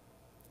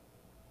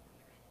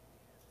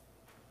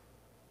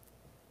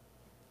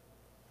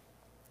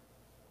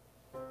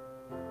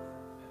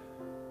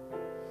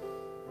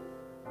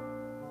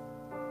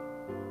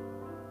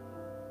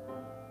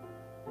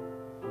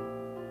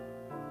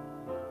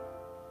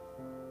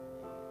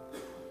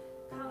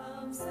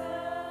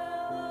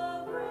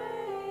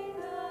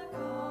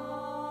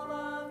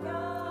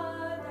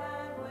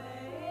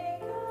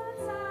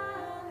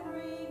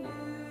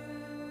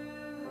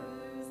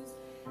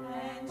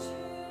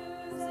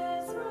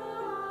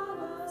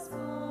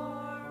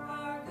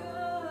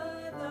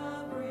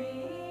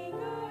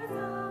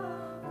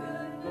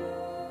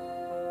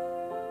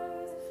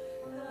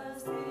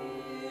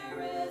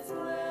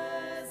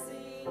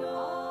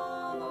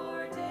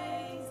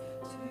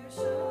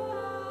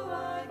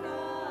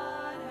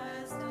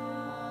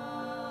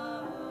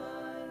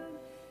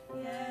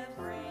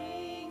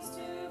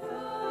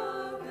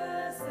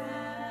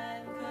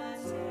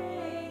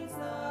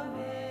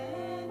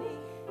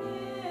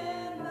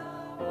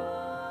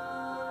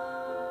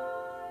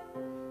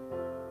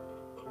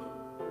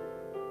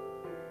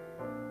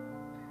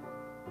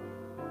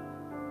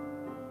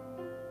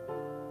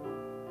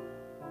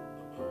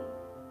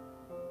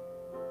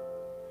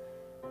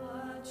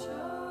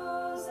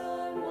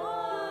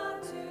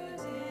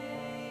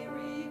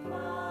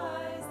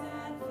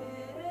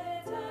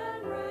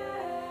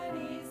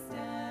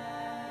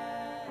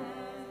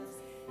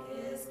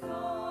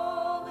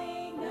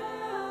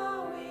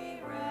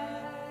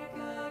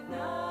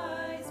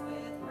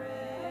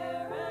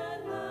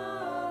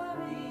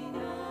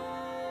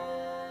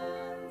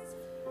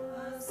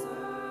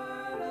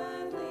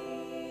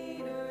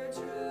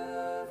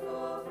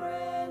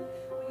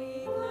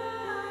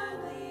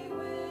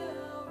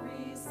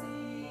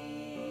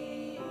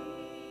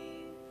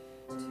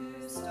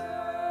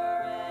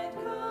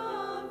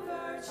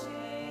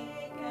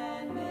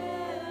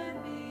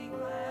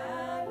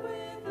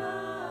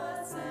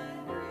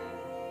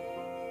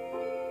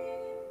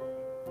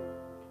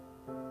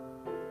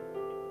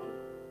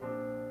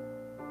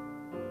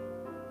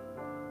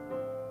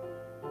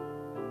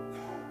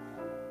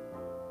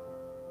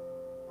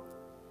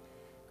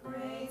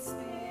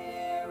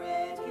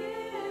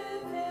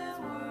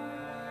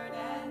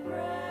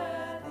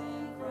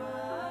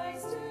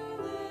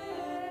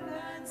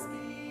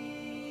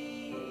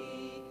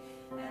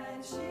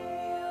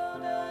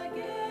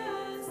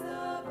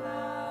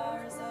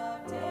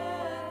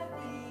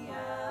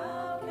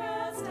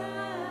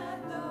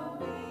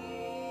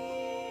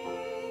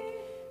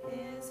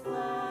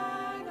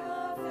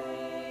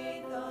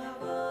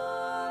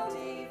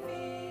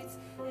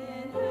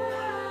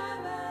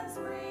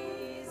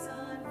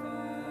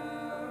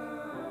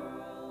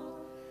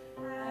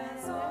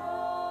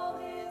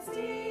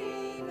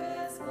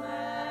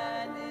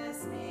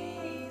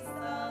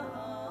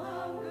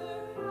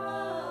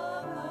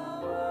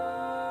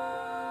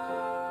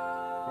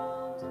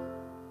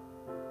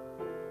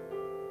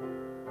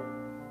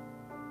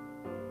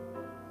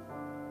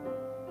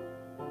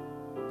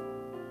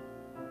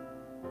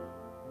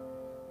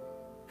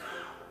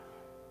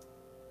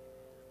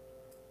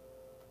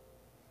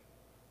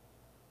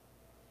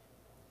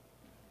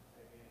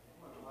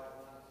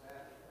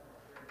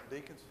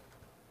 deacons.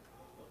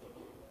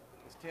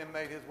 Has Tim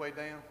made his way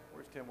down?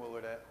 Where's Tim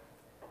Willard at?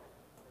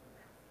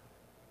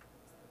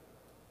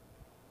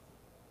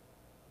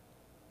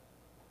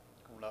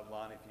 Come on up,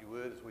 Lonnie, if you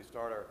would, as we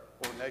start our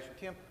ordination.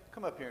 Tim,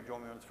 come up here and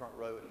join me on this front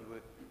row, if you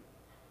would.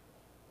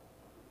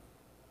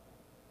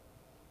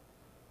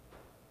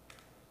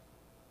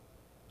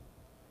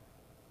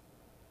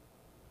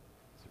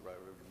 Sit right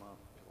over your mom,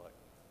 if you like.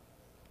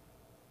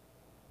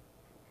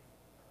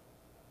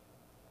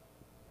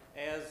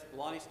 As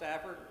Lonnie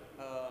Stafford,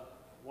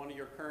 one of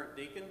your current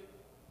deacons,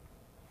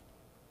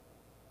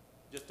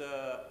 just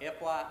a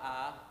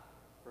FYI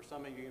for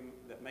some of you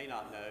that may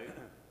not know,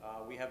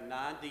 we have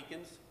 9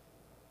 deacons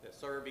that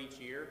serve each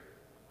year.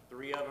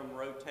 3 of them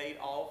rotate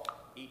off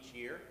each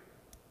year.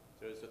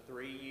 So it's a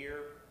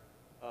 3-year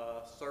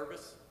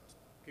service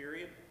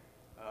period.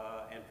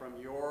 And from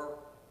your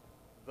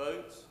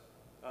votes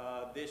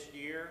this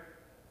year,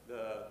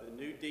 the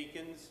new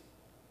deacons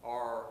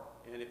are,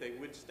 and if they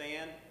would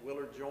stand,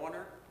 Willard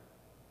Joyner,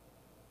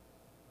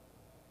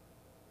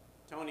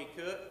 Tony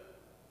Cook,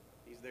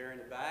 he's there in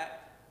the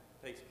back,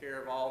 takes care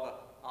of all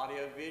the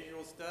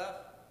audio-visual stuff,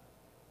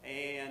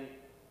 and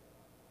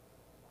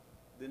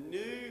the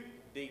new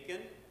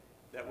deacon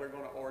that we're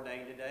going to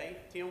ordain today,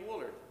 Tim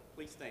Willard.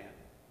 Please stand.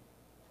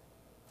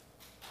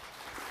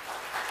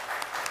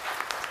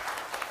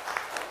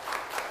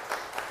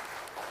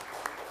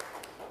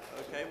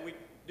 Okay, we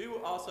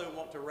do also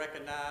want to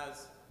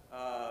recognize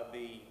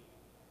the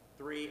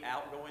 3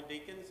 outgoing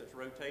deacons that's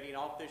rotating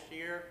off this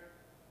year.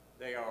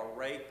 They are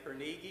Ray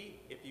Carnegie.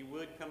 If you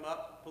would come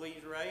up,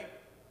 please, Ray.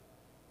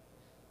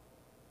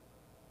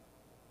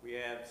 We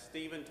have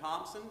Stephen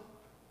Thompson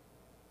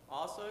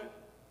also.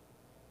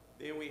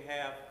 Then we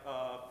have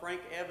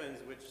Frank Evans,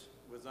 which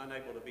was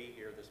unable to be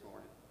here this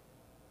morning.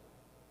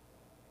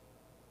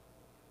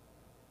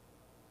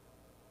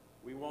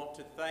 We want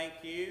to thank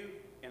you,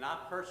 and I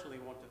personally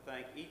want to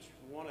thank each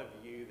one of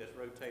you that's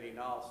rotating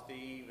off,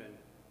 Steve and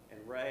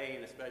Ray,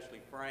 and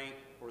especially Frank,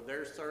 for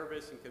their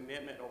service and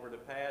commitment over the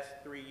past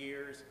 3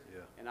 years.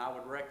 Yeah. And I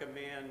would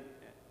recommend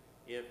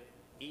if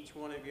each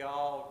one of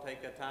y'all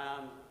take a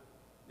time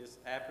this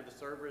after the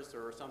service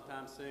or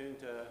sometime soon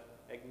to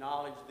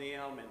acknowledge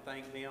them and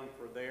thank them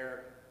for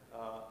their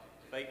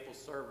faithful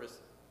service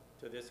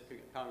to this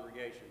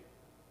congregation.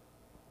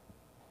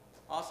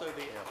 Also,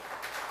 the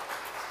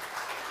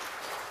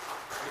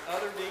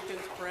other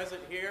deacons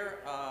present here,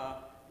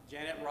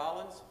 Janet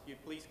Rollins, if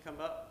you'd please come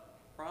up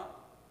front.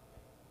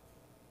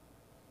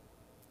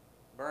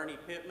 Bernie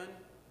Pittman.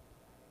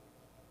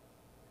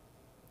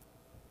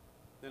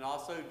 Then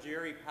also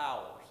Jerry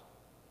Powers.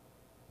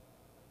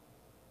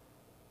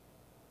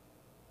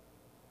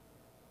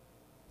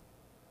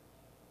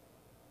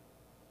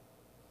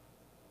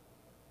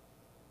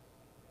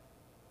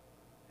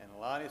 And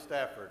Lonnie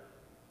Stafford.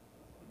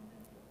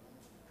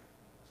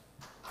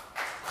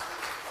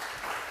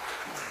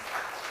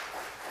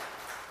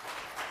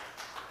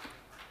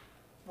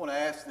 I want to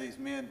ask these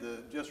men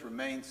to just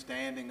remain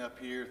standing up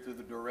here through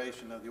the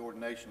duration of the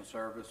ordination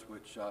service,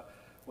 which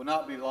will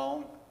not be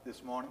long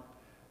this morning,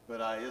 but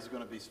is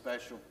going to be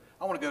special.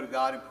 I want to go to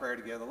God in prayer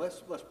together.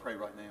 Let's pray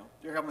right now.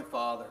 Dear Heavenly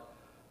Father,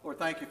 Lord,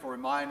 thank you for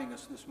reminding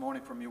us this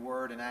morning from your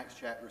word in Acts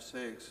chapter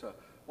 6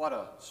 what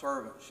a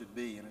servant should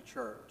be in a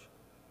church.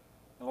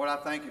 And Lord, I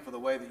thank you for the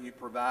way that you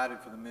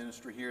provided for the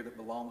ministry here that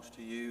belongs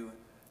to you.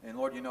 And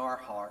Lord, you know our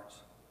hearts.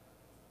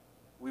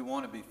 We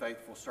want to be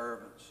faithful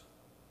servants.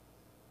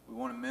 We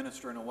want to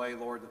minister in a way,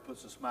 Lord, that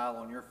puts a smile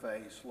on your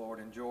face, Lord,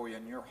 and joy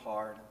in your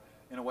heart,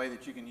 in a way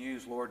that you can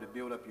use, Lord, to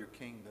build up your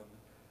kingdom.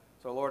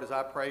 So, Lord, as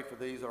I pray for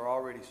these that are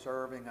already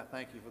serving, I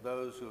thank you for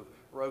those who have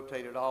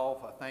rotated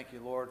off. I thank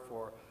you, Lord,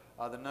 for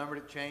the number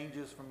that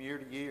changes from year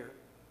to year.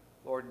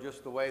 Lord, and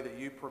just the way that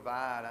you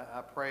provide,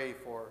 I pray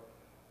for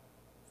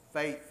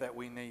faith that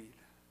we need,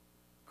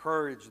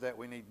 courage that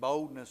we need,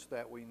 boldness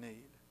that we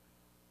need,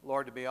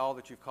 Lord, to be all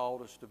that you've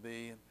called us to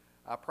be. And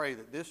I pray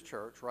that this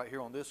church, right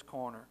here on this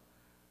corner,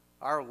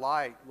 our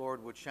light,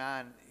 Lord, would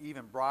shine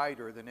even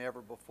brighter than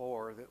ever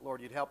before, that,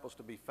 Lord, you'd help us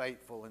to be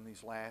faithful in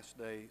these last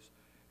days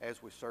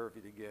as we serve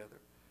you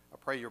together. I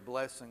pray your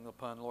blessing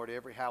upon, Lord,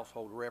 every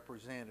household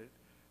represented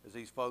as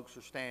these folks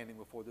are standing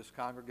before this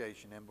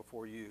congregation and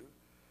before you.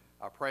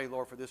 I pray,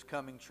 Lord, for this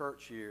coming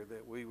church year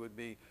that we would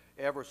be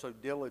ever so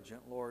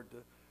diligent, Lord,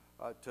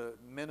 to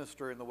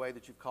minister in the way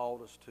that you've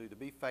called us to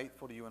be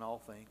faithful to you in all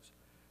things.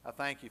 I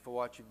thank you for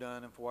what you've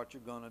done and for what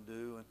you're going to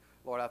do. And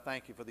Lord, I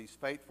thank you for these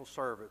faithful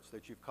servants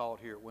that you've called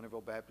here at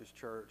Winterville Baptist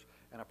Church.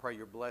 And I pray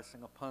your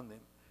blessing upon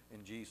them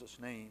in Jesus'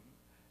 name.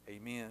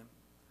 Amen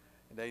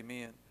and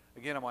amen.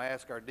 Again, I'm going to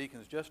ask our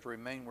deacons just to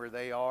remain where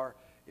they are,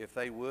 if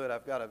they would.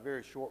 I've got a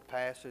very short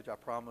passage. I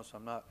promise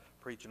I'm not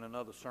preaching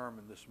another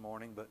sermon this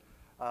morning. But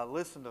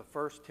listen to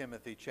 1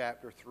 Timothy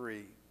chapter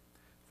 3.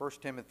 1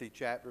 Timothy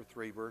chapter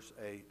 3, verse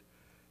 8.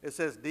 It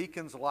says,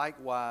 "Deacons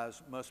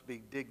likewise must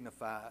be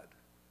dignified,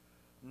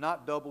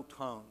 not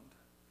double-tongued,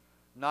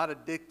 not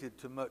addicted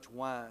to much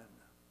wine,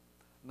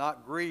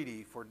 not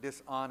greedy for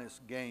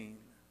dishonest gain.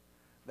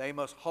 They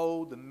must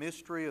hold the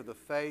mystery of the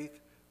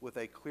faith with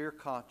a clear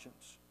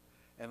conscience,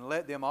 and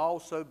let them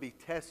also be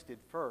tested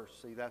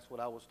first. See, that's what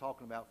I was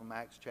talking about from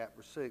Acts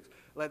chapter 6.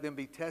 Let them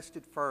be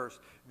tested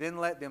first. Then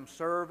let them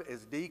serve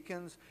as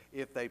deacons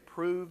if they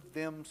prove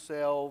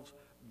themselves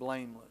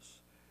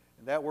blameless.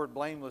 And that word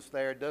blameless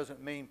there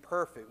doesn't mean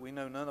perfect. We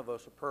know none of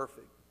us are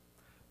perfect.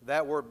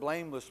 That word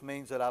blameless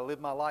means that I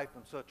live my life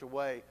in such a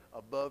way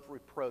above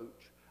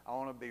reproach. I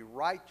want to be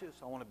righteous.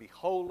 I want to be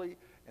holy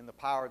in the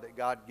power that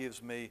God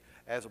gives me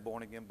as a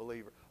born-again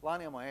believer.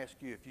 Lonnie, I'm going to ask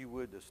you if you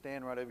would to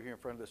stand right over here in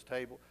front of this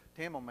table.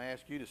 Tim, I'm going to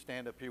ask you to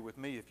stand up here with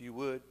me if you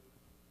would.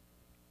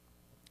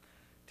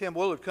 Tim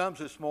Willard comes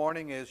this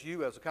morning as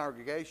you as a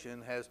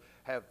congregation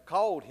have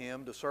called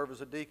him to serve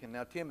as a deacon.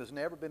 Now, Tim has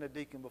never been a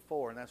deacon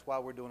before, and that's why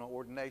we're doing an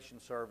ordination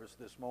service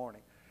this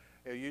morning.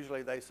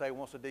 Usually they say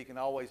once a deacon,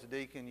 always a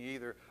deacon. You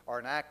either are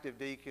an active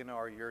deacon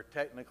or you're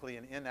technically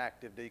an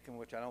inactive deacon,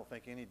 which I don't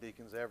think any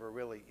deacon's ever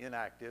really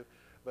inactive,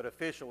 but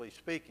officially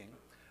speaking,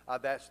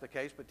 that's the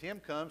case. But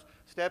Tim comes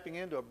stepping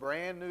into a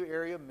brand new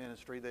area of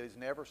ministry that he's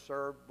never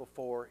served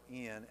before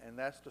in, and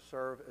that's to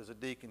serve as a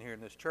deacon here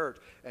in this church.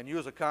 And you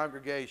as a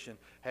congregation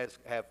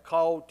have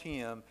called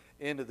Tim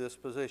into this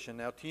position.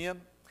 Now,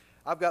 Tim,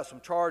 I've got some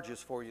charges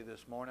for you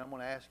this morning. I'm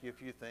going to ask you a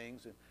few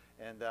things,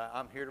 and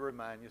I'm here to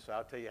remind you, so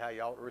I'll tell you how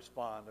you ought to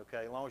respond,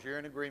 okay? As long as you're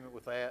in agreement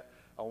with that,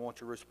 I want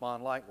you to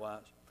respond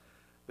likewise.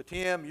 But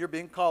Tim, you're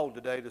being called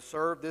today to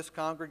serve this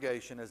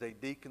congregation as a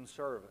deacon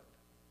servant.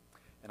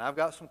 And I've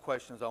got some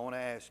questions I want to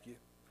ask you.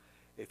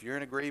 If you're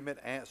in agreement,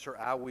 answer,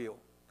 I will.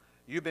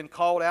 You've been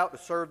called out to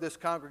serve this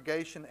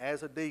congregation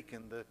as a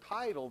deacon. The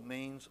title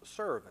means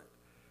servant.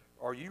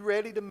 Are you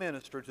ready to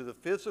minister to the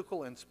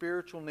physical and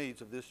spiritual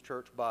needs of this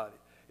church body?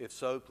 If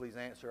so, please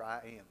answer,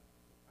 I am.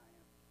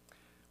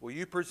 Will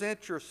you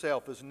present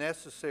yourself as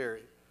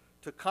necessary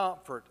to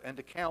comfort and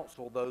to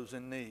counsel those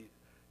in need?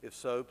 If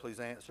so, please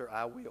answer,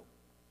 I will.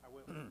 I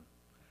will.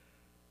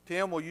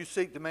 Tim, will you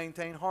seek to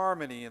maintain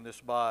harmony in this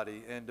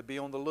body and to be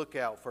on the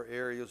lookout for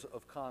areas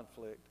of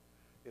conflict?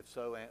 If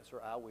so, answer,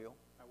 I will.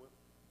 I will.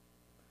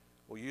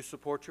 Will you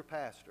support your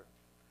pastor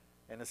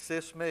and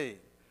assist me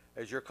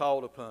as you're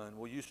called upon?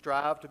 Will you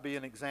strive to be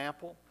an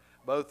example,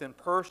 both in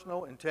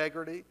personal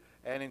integrity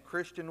and in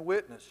Christian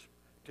witness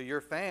to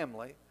your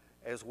family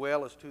as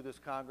well as to this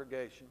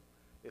congregation?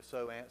 If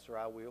so, answer,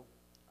 I will.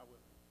 I will.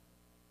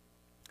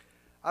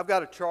 I've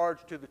got a charge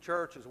to the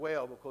church as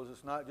well, because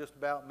it's not just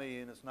about me,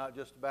 and it's not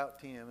just about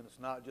Tim, and it's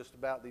not just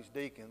about these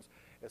deacons.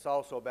 It's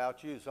also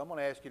about you. So I'm going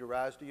to ask you to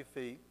rise to your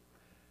feet.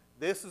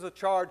 This is a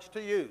charge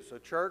to you. So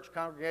church,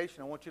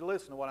 congregation, I want you to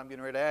listen to what I'm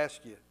getting ready to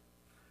ask you.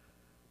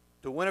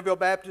 To Winterville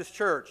Baptist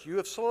Church, you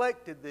have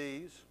selected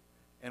these,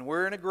 and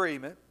we're in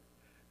agreement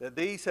that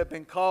these have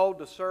been called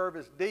to serve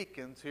as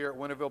deacons here at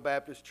Winterville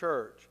Baptist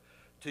Church.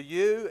 To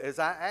you, as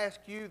I ask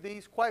you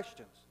these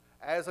questions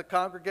as a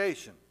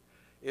congregation,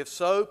 if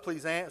so,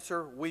 please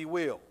answer, we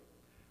will.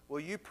 Will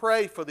you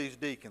pray for these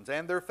deacons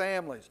and their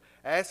families,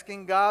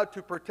 asking God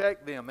to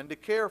protect them and to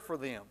care for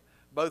them,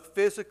 both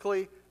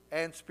physically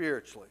and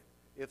spiritually?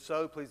 If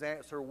so, please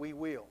answer, we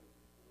will.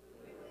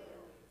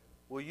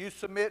 Will you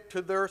submit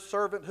to their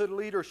servanthood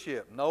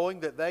leadership, knowing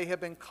that they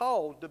have been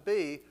called to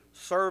be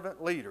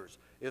servant leaders?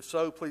 If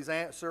so, please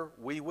answer,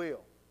 we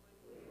will.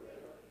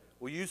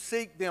 Will you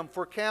seek them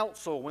for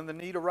counsel when the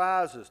need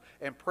arises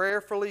and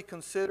prayerfully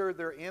consider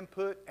their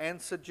input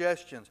and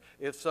suggestions?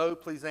 If so,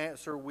 please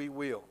answer, we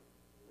will.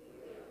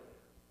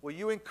 Will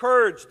you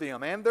encourage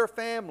them and their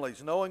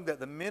families, knowing that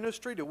the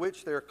ministry to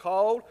which they're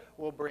called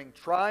will bring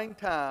trying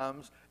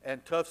times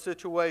and tough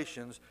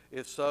situations?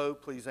 If so,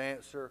 please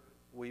answer,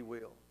 we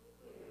will.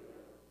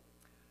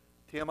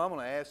 Tim, I'm going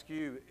to ask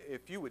you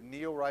if you would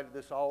kneel right at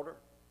this altar.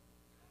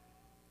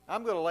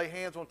 I'm going to lay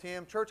hands on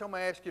Tim. Church, I'm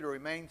going to ask you to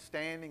remain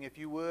standing if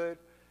you would.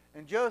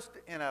 And just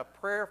in a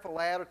prayerful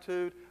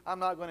attitude, I'm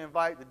not going to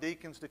invite the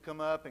deacons to come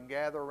up and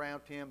gather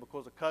around Tim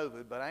because of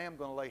COVID, but I am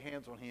going to lay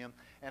hands on him.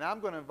 And I'm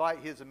going to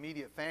invite his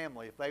immediate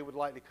family. If they would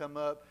like to come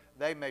up,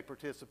 they may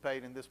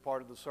participate in this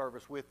part of the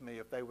service with me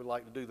if they would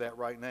like to do that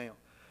right now.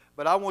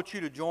 But I want you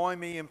to join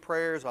me in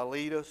prayer as I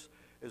lead us,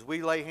 as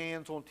we lay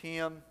hands on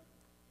Tim,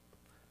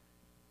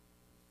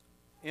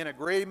 in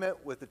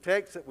agreement with the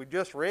text that we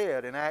just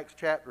read in Acts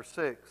chapter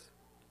 6.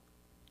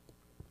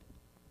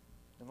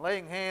 And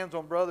laying hands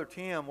on Brother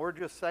Tim, we're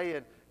just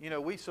saying,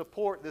 we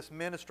support this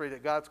ministry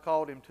that God's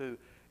called him to.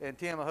 And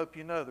Tim, I hope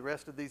you know the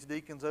rest of these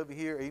deacons over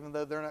here, even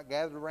though they're not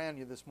gathered around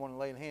you this morning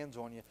laying hands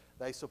on you,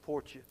 they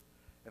support you.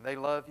 And they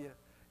love you.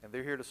 And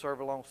they're here to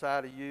serve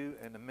alongside of you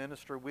and to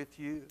minister with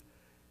you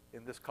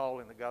in this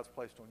calling that God's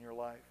placed on your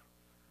life.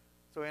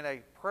 So in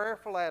a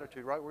prayerful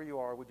attitude, right where you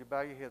are, would you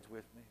bow your heads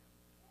with me?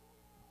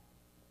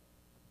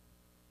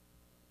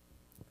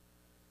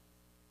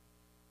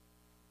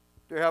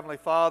 Dear Heavenly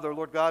Father,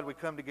 Lord God, we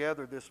come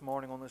together this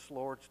morning on this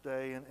Lord's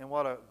Day, and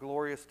what a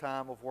glorious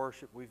time of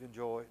worship we've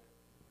enjoyed.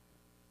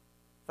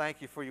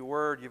 Thank you for your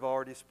word you've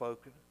already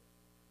spoken.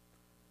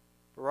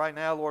 But right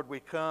now, Lord,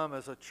 we come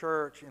as a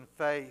church in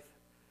faith,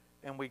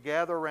 and we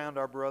gather around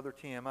our brother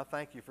Tim. I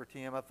thank you for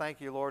Tim. I thank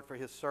you, Lord, for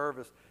his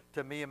service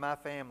to me and my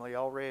family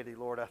already.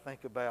 Lord, I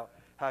think about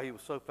how he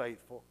was so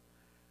faithful.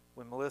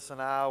 when Melissa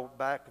and I,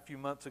 back a few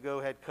months ago,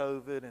 had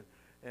COVID,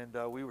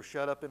 and we were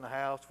shut up in the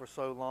house for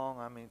so long.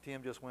 I mean,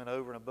 Tim just went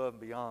over and above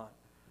and beyond.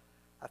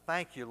 I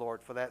thank you,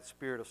 Lord, for that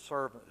spirit of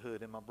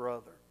servanthood in my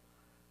brother.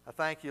 I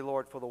thank you,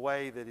 Lord, for the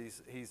way that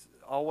he's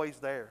always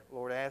there,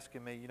 Lord,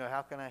 asking me,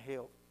 how can I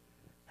help?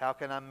 How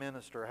can I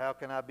minister? How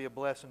can I be a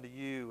blessing to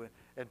you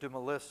and to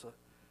Melissa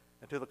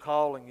and to the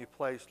calling you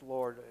placed,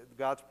 Lord,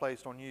 God's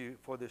placed on you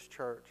for this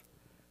church?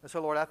 And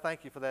so, Lord, I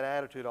thank you for that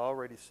attitude I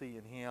already see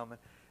in him.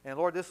 And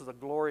Lord, this is a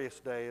glorious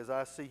day as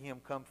I see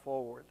him come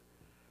forward,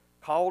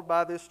 called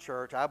by this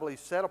church, I believe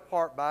set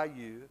apart by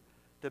you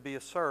to be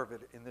a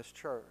servant in this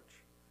church.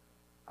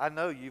 I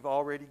know you've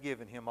already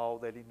given him all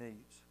that he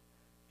needs.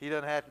 He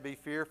doesn't have to be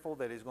fearful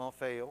that he's going to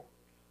fail.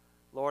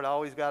 Lord,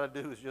 all he's got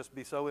to do is just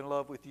be so in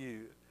love with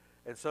you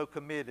and so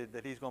committed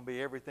that he's going to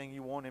be everything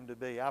you want him to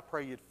be. I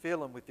pray you'd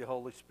fill him with your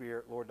Holy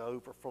Spirit, Lord, to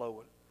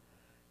overflowing.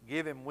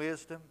 Give him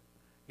wisdom.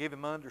 Give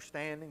him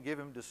understanding. Give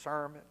him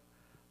discernment.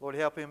 Lord,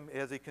 help him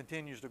as he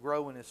continues to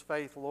grow in his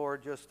faith,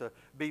 Lord, just to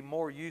be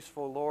more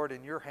useful, Lord,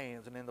 in your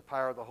hands and in the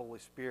power of the Holy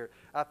Spirit.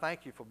 I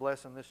thank you for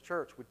blessing this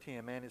church with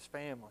Tim and his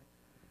family.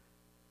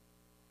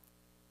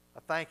 I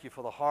thank you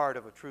for the heart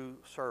of a true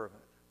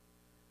servant.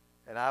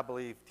 And I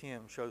believe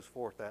Tim shows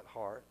forth that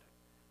heart.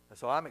 And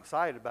so I'm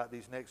excited about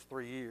these next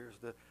 3 years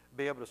to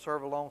be able to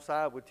serve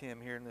alongside with Tim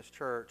here in this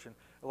church. And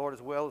Lord,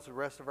 as well as the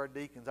rest of our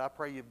deacons, I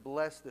pray you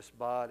bless this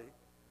body.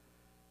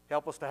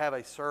 Help us to have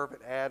a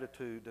servant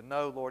attitude, to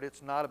know, Lord,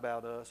 it's not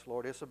about us,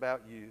 Lord, it's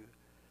about you,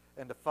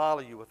 and to follow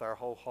you with our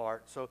whole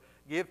heart. So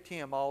give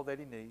Tim all that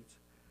he needs,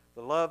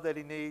 the love that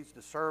he needs,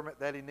 discernment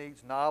that he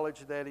needs, knowledge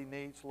that he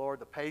needs, Lord,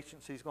 the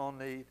patience he's going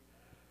to need.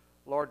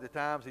 Lord, the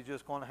times he's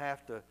just going to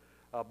have to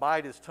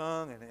bite his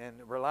tongue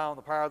and rely on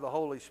the power of the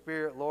Holy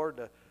Spirit, Lord,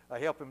 to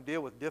help him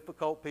deal with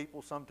difficult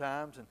people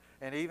sometimes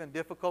and even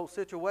difficult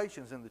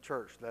situations in the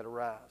church that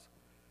arise.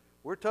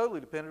 We're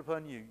totally dependent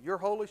upon you, your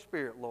Holy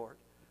Spirit, Lord,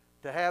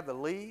 to have the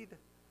lead,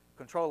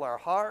 control our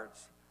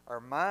hearts, our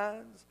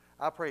minds.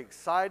 I pray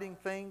exciting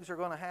things are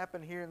going to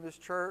happen here in this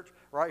church,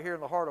 right here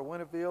in the heart of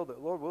Winterville,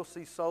 that, Lord, we'll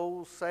see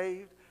souls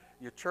saved,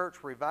 your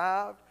church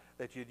revived,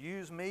 that you'd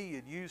use me,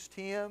 you'd use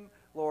Tim.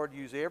 Lord,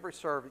 use every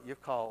servant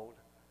you've called.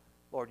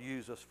 Lord,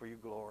 use us for your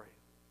glory.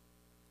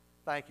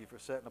 Thank you for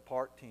setting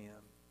apart Tim.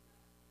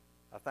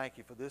 I thank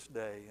you for this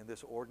day and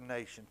this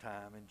ordination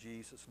time. In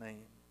Jesus'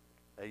 name,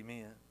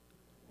 amen.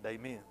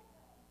 Amen.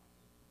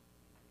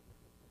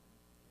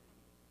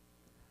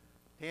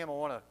 Tim, I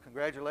want to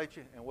congratulate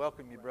you and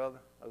welcome you, brother.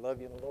 I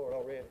love you in the Lord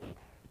already.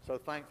 So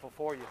thankful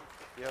for you.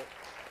 Yep.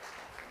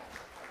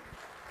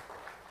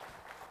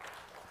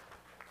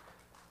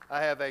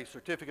 I have a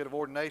certificate of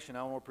ordination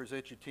I want to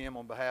present you, Tim,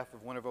 on behalf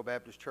of Winterville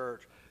Baptist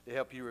Church to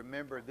help you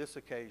remember this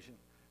occasion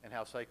and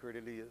how sacred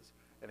it is.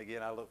 And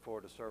again, I look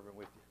forward to serving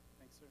with you.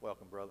 Thanks, sir.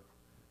 Welcome, brother.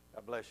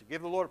 God bless you.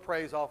 Give the Lord a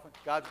praise offering.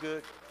 God's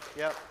good.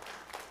 Yep.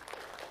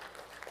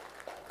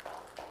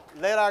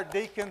 Let our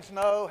deacons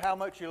know how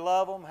much you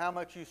love them, how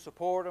much you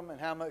support them, and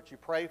how much you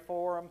pray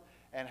for them,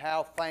 and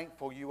how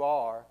thankful you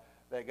are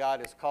that God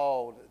has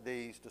called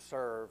these to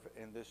serve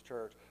in this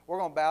church. We're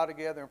going to bow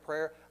together in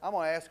prayer. I'm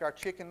going to ask our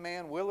chicken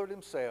man, Willard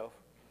himself,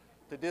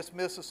 to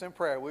dismiss us in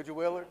prayer. Would you,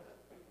 Willard?